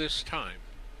 after all this time,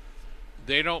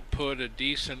 they don't put a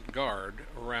decent guard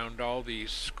around all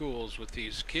these schools with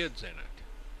these kids in it.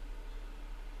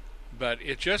 But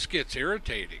it just gets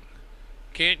irritating.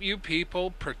 Can't you people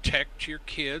protect your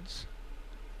kids?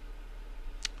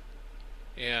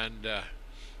 And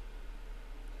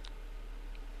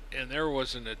there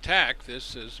was an attack.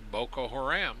 This is Boko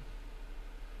Haram.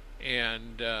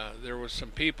 And there was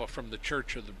some people from the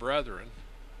Church of the Brethren,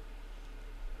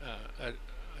 a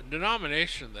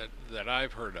denomination that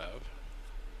I've heard of.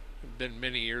 Been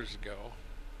many years ago,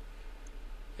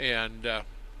 and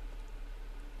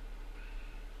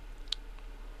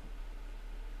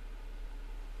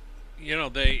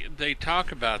they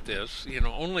talk about this.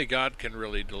 Only God can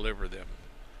really deliver them,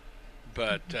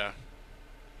 but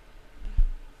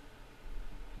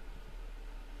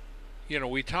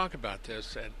we talk about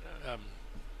this, and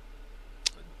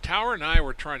Tower and I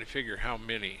were trying to figure how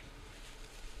many.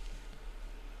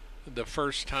 The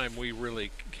first time we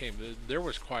really came, there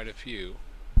was quite a few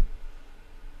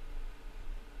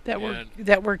that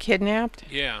were kidnapped.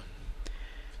 Yeah,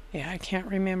 I can't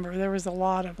remember. There was a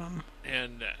lot of them.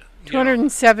 And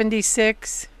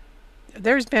 276.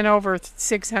 There's been over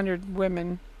 600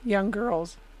 women, young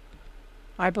girls,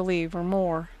 I believe, or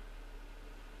more.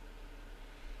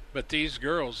 But these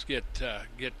girls get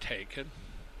taken,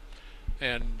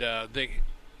 and they,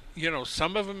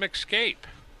 some of them escape.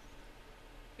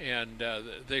 And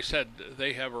they said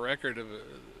they have a record of,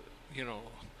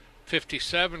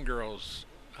 57 girls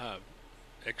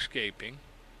escaping.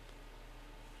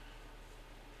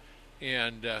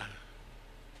 And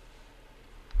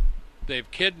they've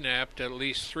kidnapped at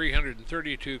least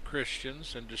 332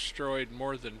 Christians and destroyed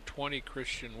more than 20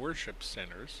 Christian worship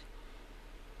centers.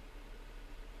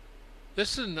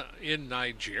 This is in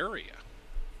Nigeria.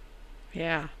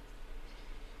 Yeah.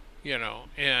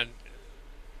 And...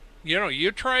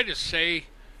 you try to say,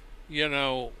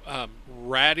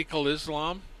 radical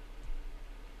Islam,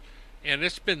 and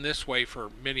it's been this way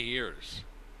for many years.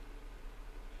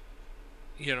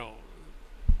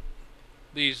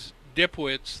 These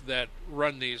dipwits that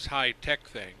run these high-tech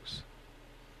things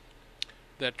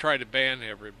that try to ban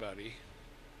everybody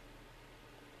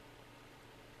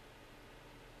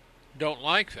don't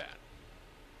like that.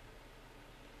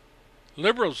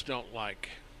 Liberals don't like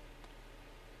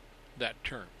that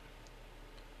term.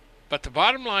 But the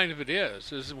bottom line of it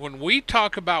is when we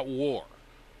talk about war,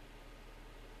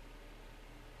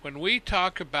 when we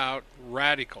talk about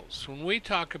radicals, when we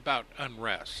talk about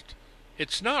unrest,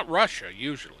 it's not Russia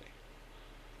usually.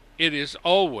 It is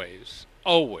always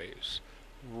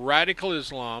radical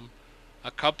Islam.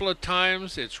 A couple of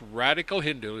times it's radical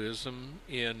Hinduism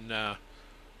in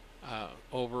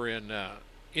over in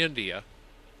India.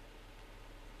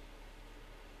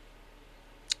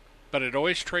 But it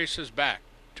always traces back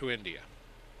to India.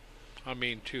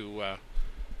 To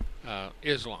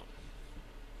Islam.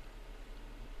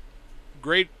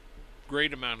 Great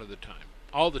amount of the time.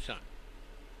 All the time.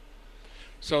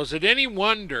 So is it any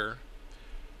wonder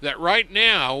that right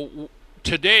now,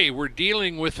 today, we're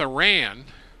dealing with Iran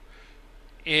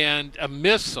and a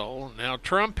missile? Now,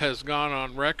 Trump has gone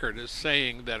on record as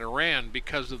saying that Iran,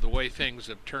 because of the way things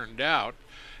have turned out,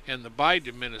 and the Biden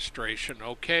administration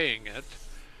okaying it,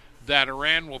 that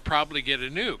Iran will probably get a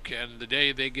nuke, and the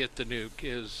day they get the nuke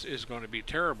is going to be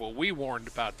terrible. We warned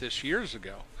about this years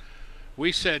ago.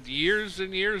 We said years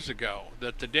and years ago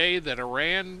that the day that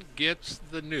Iran gets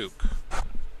the nuke,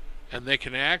 and they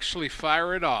can actually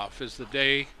fire it off, is the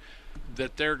day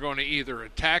that they're going to either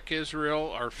attack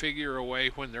Israel or figure a way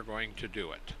when they're going to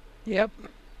do it. Yep.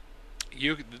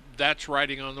 That's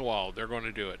writing on the wall. They're going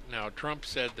to do it. Now, Trump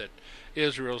said that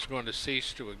Israel's going to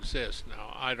cease to exist.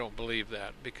 Now, I don't believe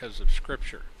that because of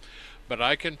Scripture. But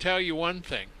I can tell you one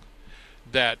thing,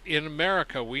 that in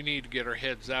America we need to get our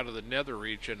heads out of the nether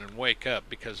region and wake up,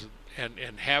 because and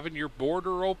having your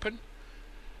border open,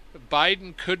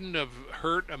 Biden couldn't have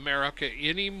hurt America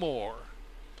any more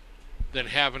than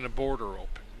having a border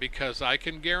open. because I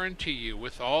can guarantee you,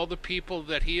 with all the people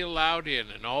that he allowed in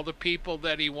and all the people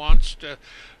that he wants to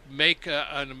make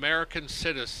an American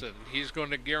citizen, he's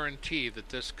going to guarantee that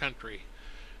this country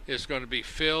is going to be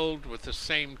filled with the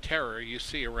same terror you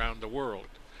see around the world.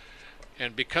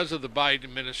 And because of the Biden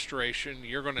administration,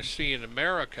 you're going to see in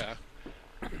America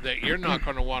that you're not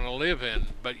going to want to live in,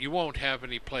 but you won't have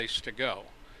any place to go,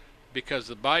 because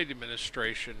the Biden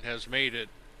administration has made it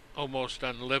almost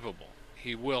unlivable.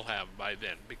 He will have by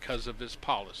then because of his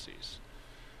policies.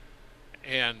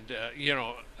 And,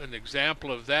 an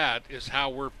example of that is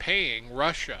how we're paying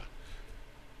Russia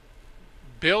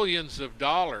billions of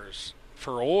dollars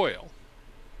for oil,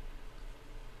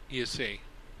 you see,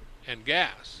 and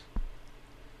gas.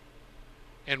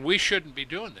 And we shouldn't be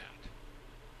doing that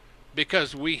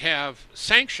because we have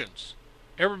sanctions.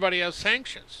 Everybody has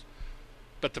sanctions.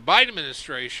 But the Biden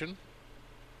administration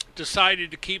decided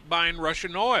to keep buying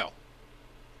Russian oil.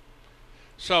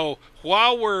 So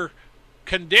while we're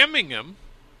condemning them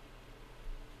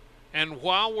and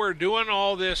while we're doing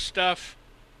all this stuff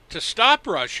to stop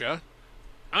Russia,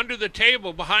 under the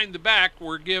table behind the back,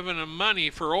 we're giving them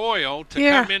money for oil to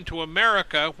come into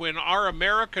America when our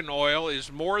American oil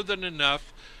is more than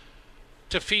enough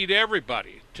to feed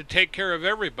everybody, to take care of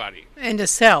everybody. And to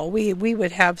sell. We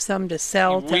would have some to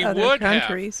sell to other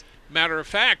countries. Matter of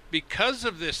fact, because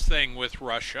of this thing with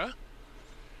Russia,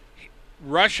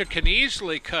 Russia can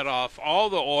easily cut off all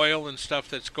the oil and stuff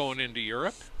that's going into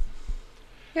Europe.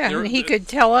 Yeah, and he could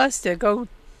tell us to go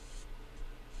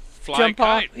jump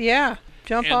off. Yeah.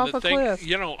 Jump off a cliff.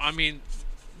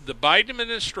 The Biden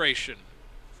administration,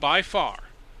 by far,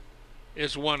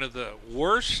 is one of the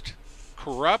worst,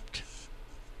 corrupt,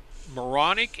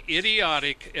 moronic,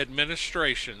 idiotic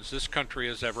administrations this country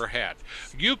has ever had.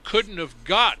 You couldn't have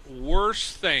got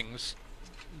worse things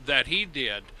that he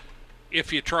did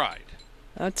if you tried.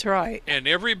 That's right. And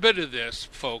every bit of this,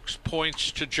 folks,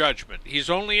 points to judgment. He's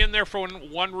only in there for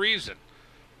one reason,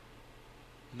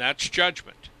 and that's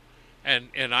judgment.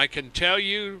 And I can tell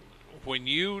you, when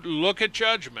you look at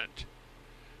judgment,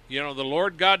 the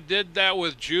Lord God did that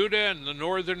with Judah and the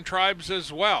northern tribes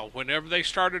as well. Whenever they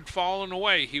started falling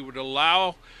away, he would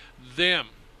allow them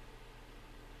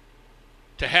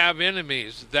to have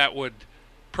enemies that would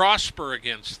prosper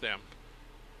against them.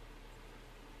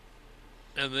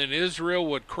 And then Israel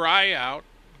would cry out,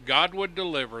 God would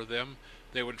deliver them,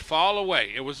 they would fall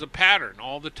away. It was a pattern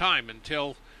all the time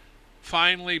until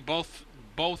finally both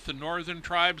the northern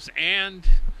tribes and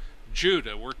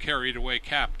Judah were carried away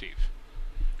captive.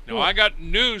 Now, I got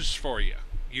news for you.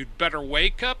 You'd better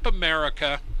wake up,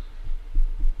 America,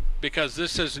 because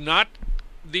this is not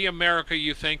the America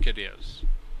you think it is.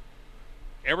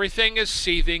 Everything is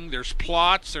seething. There's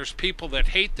plots. There's people that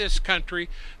hate this country.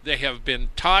 They have been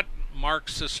taught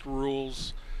Marxist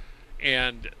rules.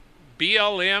 And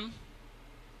BLM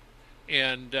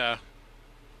and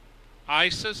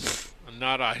ISIS,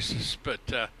 not ISIS,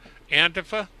 but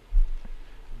Antifa,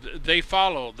 they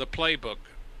follow the playbook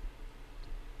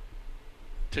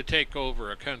to take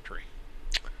over a country.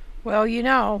 Well,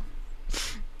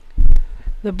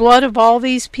 the blood of all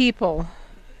these people,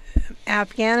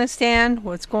 Afghanistan,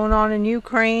 what's going on in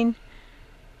Ukraine,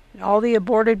 all the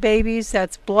aborted babies,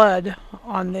 that's blood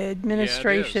on the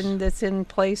administration that's in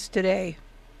place today.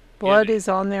 Blood is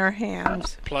on their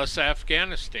hands. Plus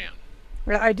Afghanistan.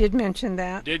 I did mention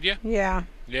that. Did you? Yeah.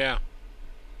 Yeah.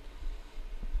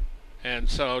 And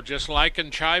so, just like in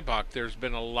Chibok, there's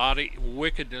been a lot of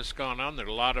wickedness gone on there,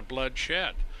 a lot of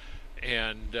bloodshed.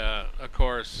 And, of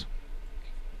course,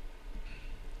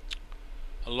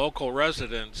 a local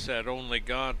resident said only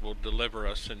God will deliver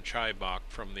us in Chibok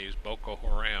from these Boko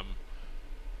Haram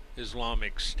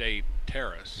Islamic State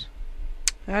terrorists.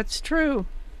 That's true.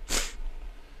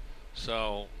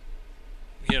 So,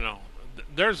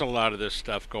 there's a lot of this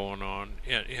stuff going on.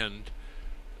 And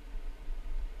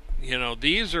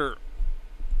these are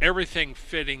everything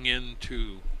fitting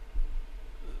into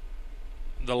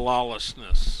the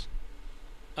lawlessness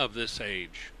of this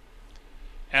age.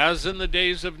 As in the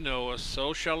days of Noah,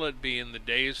 so shall it be in the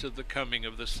days of the coming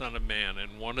of the Son of Man.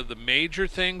 And one of the major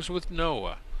things with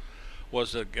Noah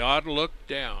was that God looked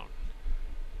down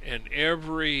and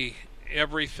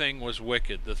everything was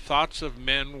wicked. The thoughts of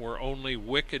men were only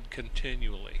wicked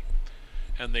continually.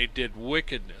 And they did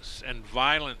wickedness, and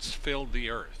violence filled the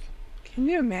earth. Can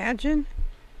you imagine?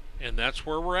 And that's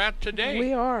where we're at today.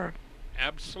 We are.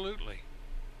 Absolutely.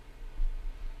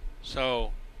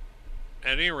 So,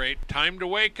 at any rate, time to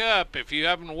wake up. If you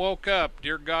haven't woke up,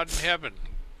 dear God in heaven,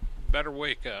 better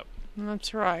wake up.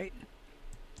 That's right.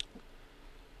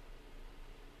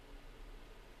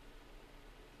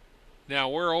 Now,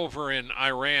 we're over in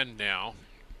Iran now,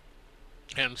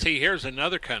 And see, here's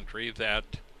another country that,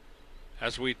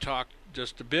 as we talked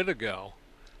just a bit ago,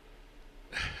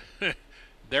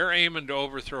 they're aiming to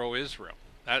overthrow Israel.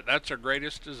 That's their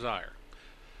greatest desire.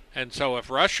 And so if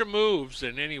Russia moves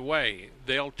in any way,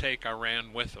 they'll take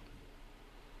Iran with them.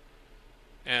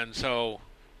 And so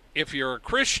if you're a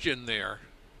Christian there,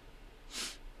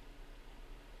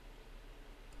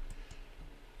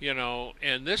 you know,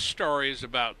 and this story is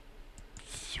about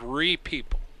 3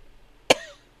 people.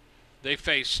 They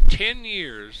faced 10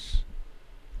 years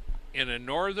in a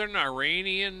northern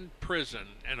Iranian prison,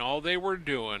 and all they were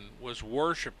doing was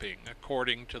worshiping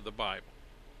according to the Bible.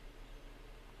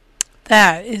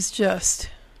 That is just...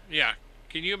 Yeah.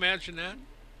 Can you imagine that?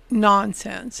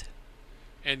 Nonsense.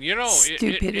 And you know,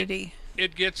 stupidity.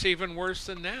 It gets even worse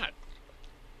than that.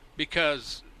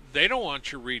 Because they don't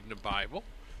want you reading the Bible.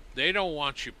 They don't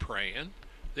want you praying.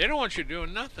 They don't want you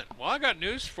doing nothing. Well, I got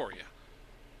news for you.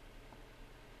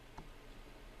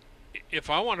 If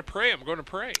I want to pray, I'm going to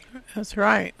pray. That's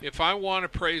right. If I want to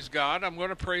praise God, I'm going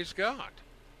to praise God.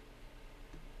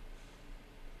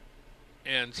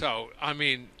 And so, I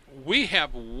mean, we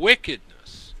have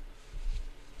wickedness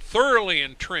thoroughly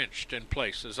entrenched in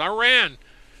places. Iran,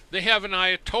 they have an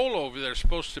Ayatollah over there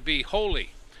supposed to be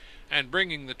holy and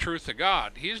bringing the truth of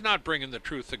God. He's not bringing the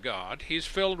truth of God. He's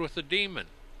filled with a demon.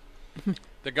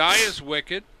 The guy is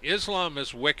wicked. Islam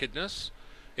is wickedness.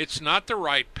 It's not the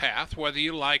right path, whether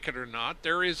you like it or not.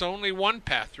 There is only one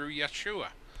path through Yeshua.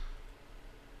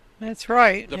 That's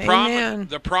right. Amen.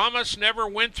 The promise never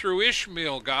went through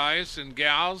Ishmael, guys and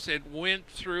gals. It went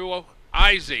through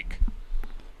Isaac.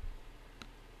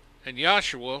 And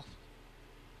Yeshua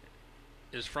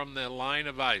is from the line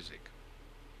of Isaac.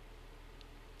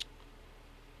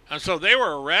 And so they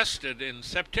were arrested in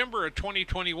September of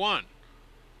 2021.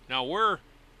 Now we're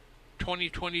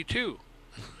 2022.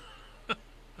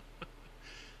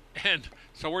 And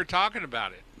so we're talking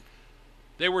about it.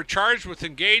 They were charged with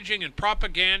engaging in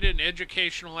propaganda and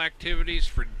educational activities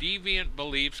for deviant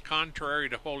beliefs contrary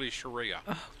to Holy Sharia.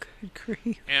 Oh, good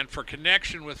grief. And for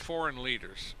connection with foreign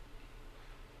leaders.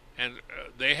 And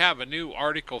they have a new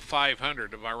Article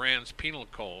 500 of Iran's Penal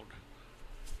Code,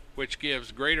 which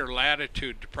gives greater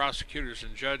latitude to prosecutors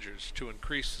and judges to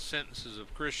increase the sentences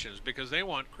of Christians, because they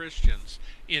want Christians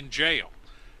in jail.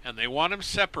 And they want them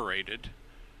separated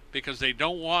because they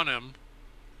don't want them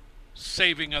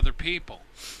saving other people.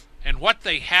 And what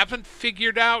they haven't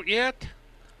figured out yet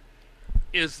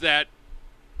is that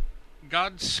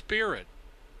God's Spirit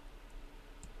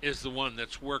is the one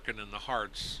that's working in the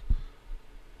hearts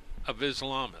of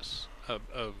Islamists,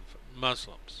 of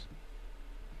Muslims.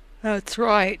 That's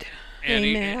right. And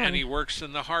Amen. he works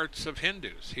in the hearts of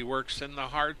Hindus. He works in the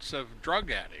hearts of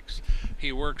drug addicts.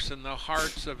 He works in the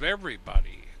hearts of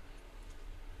everybody.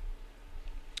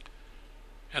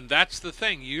 And that's the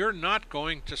thing. You're not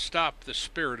going to stop the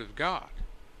Spirit of God.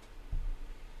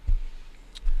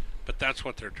 But that's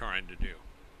what they're trying to do.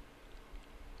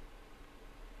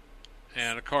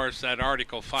 And, of course, that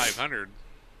Article 500,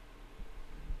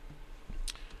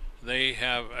 they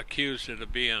have accused it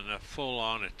of being a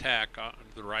full-on attack on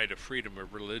the right of freedom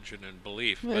of religion and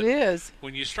belief. It is.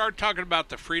 When you start talking about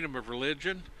the freedom of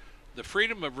religion, the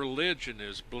freedom of religion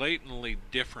is blatantly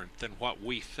different than what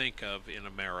we think of in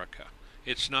America.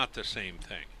 It's not the same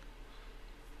thing.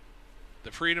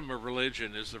 The freedom of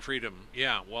religion is the freedom,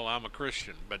 I'm a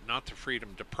Christian, but not the freedom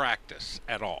to practice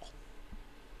at all.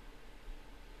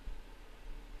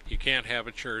 You can't have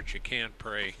a church, you can't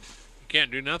pray, you can't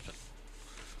do nothing.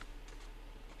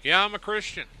 Yeah, I'm a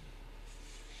Christian.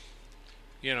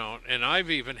 You know, and I've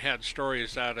even had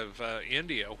stories out of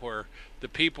India where the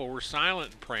people were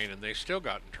silent and praying and they still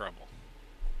got in trouble.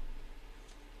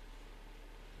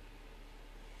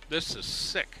 This is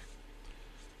sick.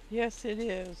 Yes, it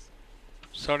is.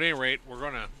 So at any rate, we're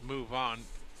going to move on.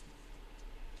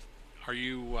 Are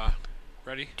you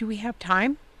ready? Do we have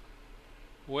time?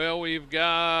 Well, we've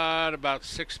got about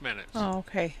 6 minutes. Oh,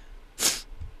 okay.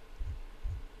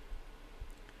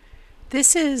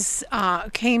 This is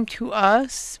came to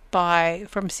us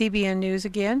from CBN News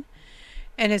again,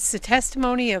 and it's the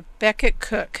testimony of Becket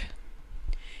Cook.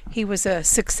 He was a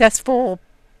successful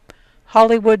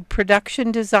Hollywood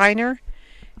production designer,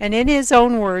 and in his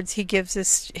own words, he gives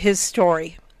us his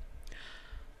story.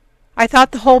 I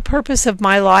thought the whole purpose of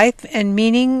my life and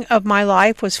meaning of my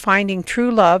life was finding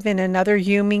true love in another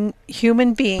human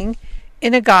being,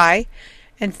 in a guy,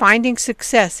 and finding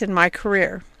success in my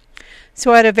career.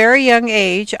 So at a very young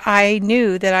age, I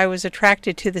knew that I was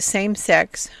attracted to the same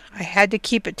sex. I had to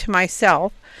keep it to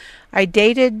myself. I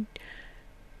dated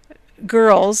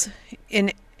girls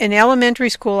in In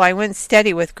elementary school, I went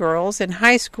steady with girls. In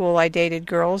high school, I dated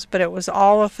girls, but it was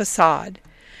all a facade.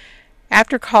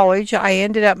 After college, I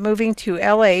ended up moving to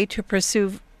LA to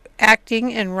pursue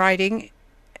acting and writing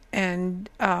and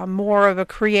more of a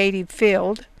creative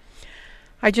field.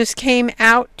 I just came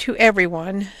out to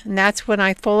everyone, and that's when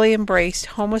I fully embraced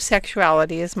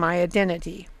homosexuality as my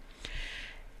identity.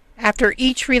 After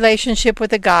each relationship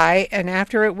with a guy, and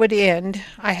after it would end,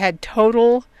 I had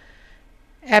total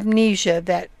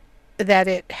amnesia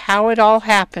how it all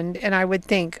happened, and I would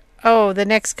think, oh, the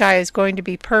next guy is going to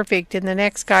be perfect, and the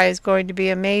next guy is going to be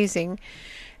amazing.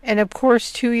 And of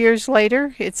course, 2 years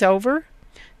later, it's over.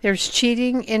 There's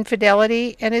cheating,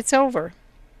 infidelity, and it's over.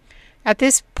 At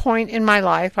this point in my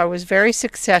life, I was very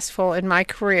successful in my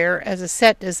career as a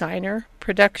set designer,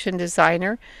 production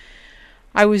designer.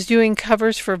 I was doing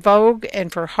covers for Vogue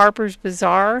and for Harper's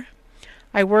Bazaar.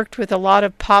 I worked with a lot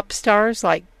of pop stars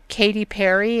like Katy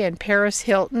Perry and Paris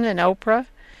Hilton and Oprah.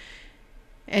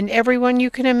 And everyone you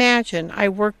can imagine, I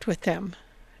worked with them.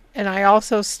 And I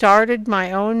also started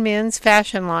my own men's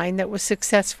fashion line that was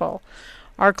successful.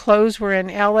 Our clothes were in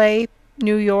LA,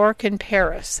 New York, and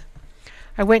Paris.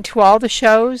 I went to all the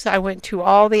shows. I went to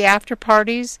all the after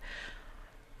parties.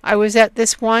 I was at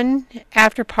this one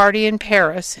after party in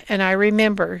Paris, and I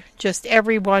remember just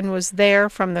everyone was there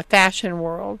from the fashion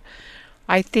world.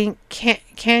 I think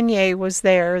Kanye was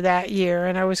there that year,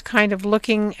 and I was kind of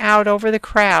looking out over the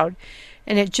crowd,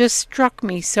 and it just struck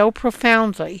me so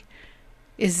profoundly.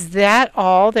 Is that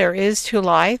all there is to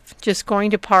life? Just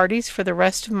going to parties for the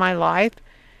rest of my life?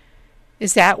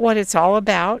 Is that what it's all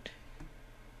about?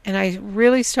 And I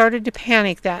really started to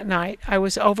panic that night. I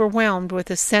was overwhelmed with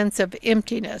a sense of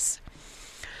emptiness.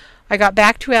 I got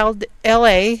back to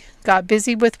L.A., got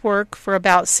busy with work for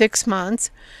about 6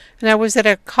 months, and I was at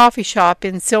a coffee shop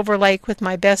in Silver Lake with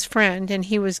my best friend, and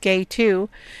he was gay too,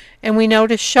 and we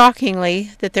noticed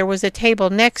shockingly that there was a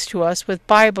table next to us with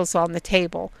Bibles on the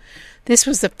table. This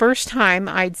was the first time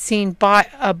I'd seen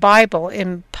a Bible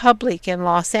in public in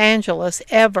Los Angeles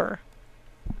ever.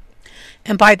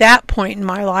 And by that point in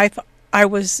my life, I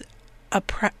was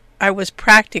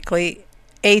practically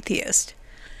atheist.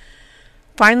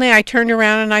 Finally, I turned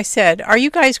around and I said, "Are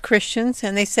you guys Christians?"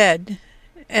 And they said,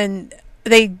 and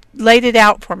they laid it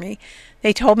out for me.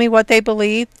 They told me what they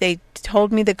believed. They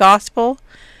told me the gospel.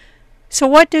 "So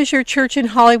what does your church in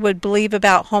Hollywood believe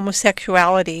about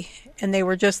homosexuality?" And they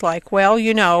were just like, "Well,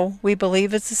 we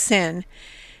believe it's a sin."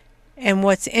 And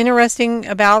what's interesting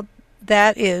about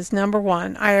that is, number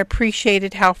one, I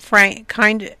appreciated how frank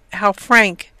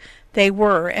they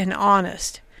were and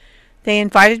honest. They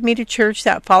invited me to church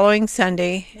that following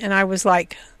Sunday, and I was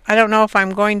like, I don't know if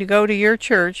I'm going to go to your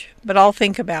church, but I'll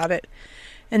think about it.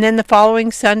 And then the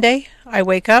following Sunday, I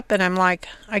wake up and I'm like,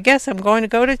 I guess I'm going to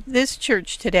go to this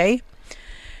church today.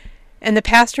 And the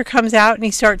pastor comes out and he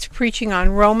starts preaching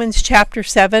on Romans chapter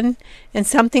 7, and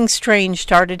something strange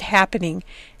started happening.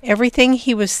 Everything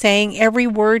he was saying, every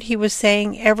word he was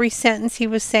saying, every sentence he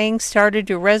was saying started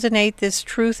to resonate this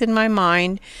truth in my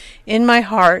mind, in my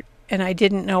heart, and I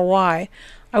didn't know why.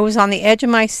 I was on the edge of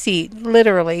my seat,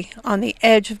 literally on the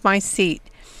edge of my seat.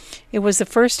 It was the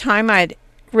first time I'd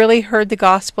really heard the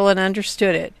gospel and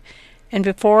understood it. And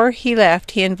before he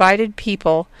left, he invited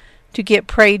people to get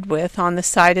prayed with on the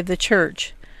side of the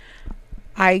church.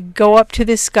 I go up to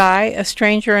this guy, a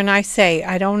stranger, and I say,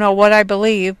 I don't know what I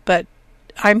believe, but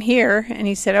I'm here. And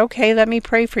he said, okay, let me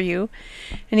pray for you.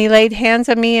 And he laid hands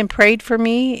on me and prayed for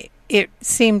me. It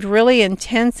seemed really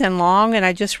intense and long, and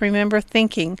I just remember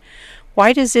thinking,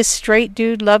 why does this straight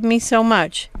dude love me so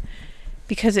much?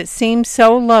 Because it seemed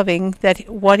so loving, that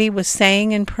what he was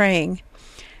saying and praying.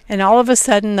 And all of a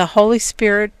sudden, the Holy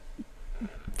Spirit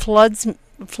floods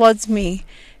me,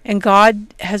 and God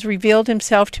has revealed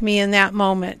himself to me in that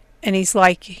moment. And he's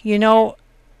like,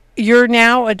 you're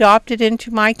now adopted into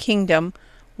my kingdom.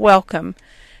 Welcome.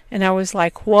 And I was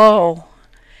like, whoa.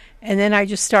 And then I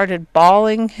just started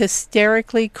bawling,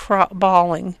 hysterically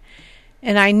bawling.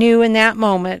 And I knew in that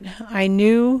moment, I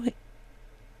knew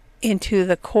into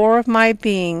the core of my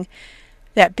being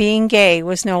that being gay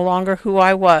was no longer who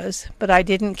I was, but I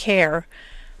didn't care.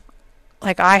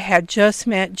 Like I had just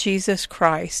met Jesus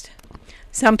Christ.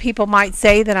 Some people might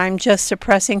say that I'm just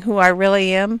suppressing who I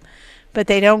really am, but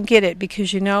they don't get it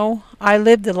because, I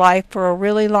lived the life for a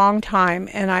really long time,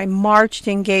 and I marched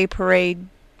in gay pride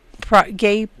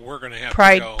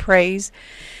praise.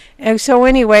 And so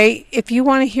anyway, if you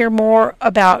want to hear more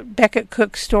about Becket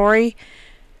Cook's story,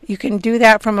 you can do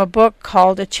that from a book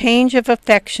called A Change of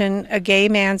Affection, A Gay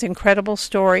Man's Incredible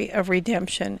Story of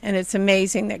Redemption. And it's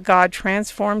amazing that God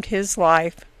transformed his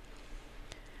life.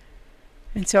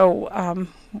 And so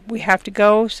we have to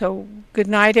go. So good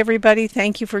night, everybody.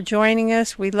 Thank you for joining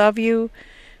us. We love you.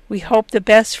 We hope the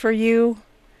best for you.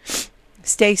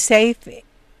 Stay safe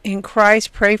in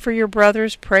Christ. Pray for your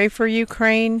brothers. Pray for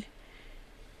Ukraine.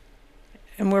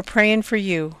 And we're praying for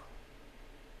you.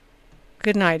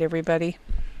 Good night, everybody.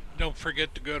 Don't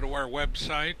forget to go to our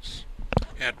websites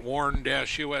at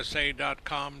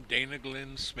warn-usa.com,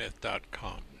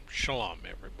 danaglennsmith.com. Shalom,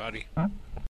 everybody.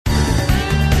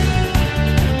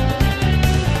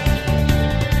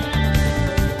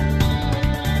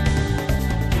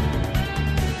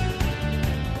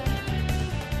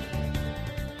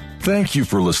 Thank you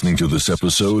for listening to this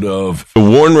episode of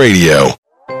Warn Radio.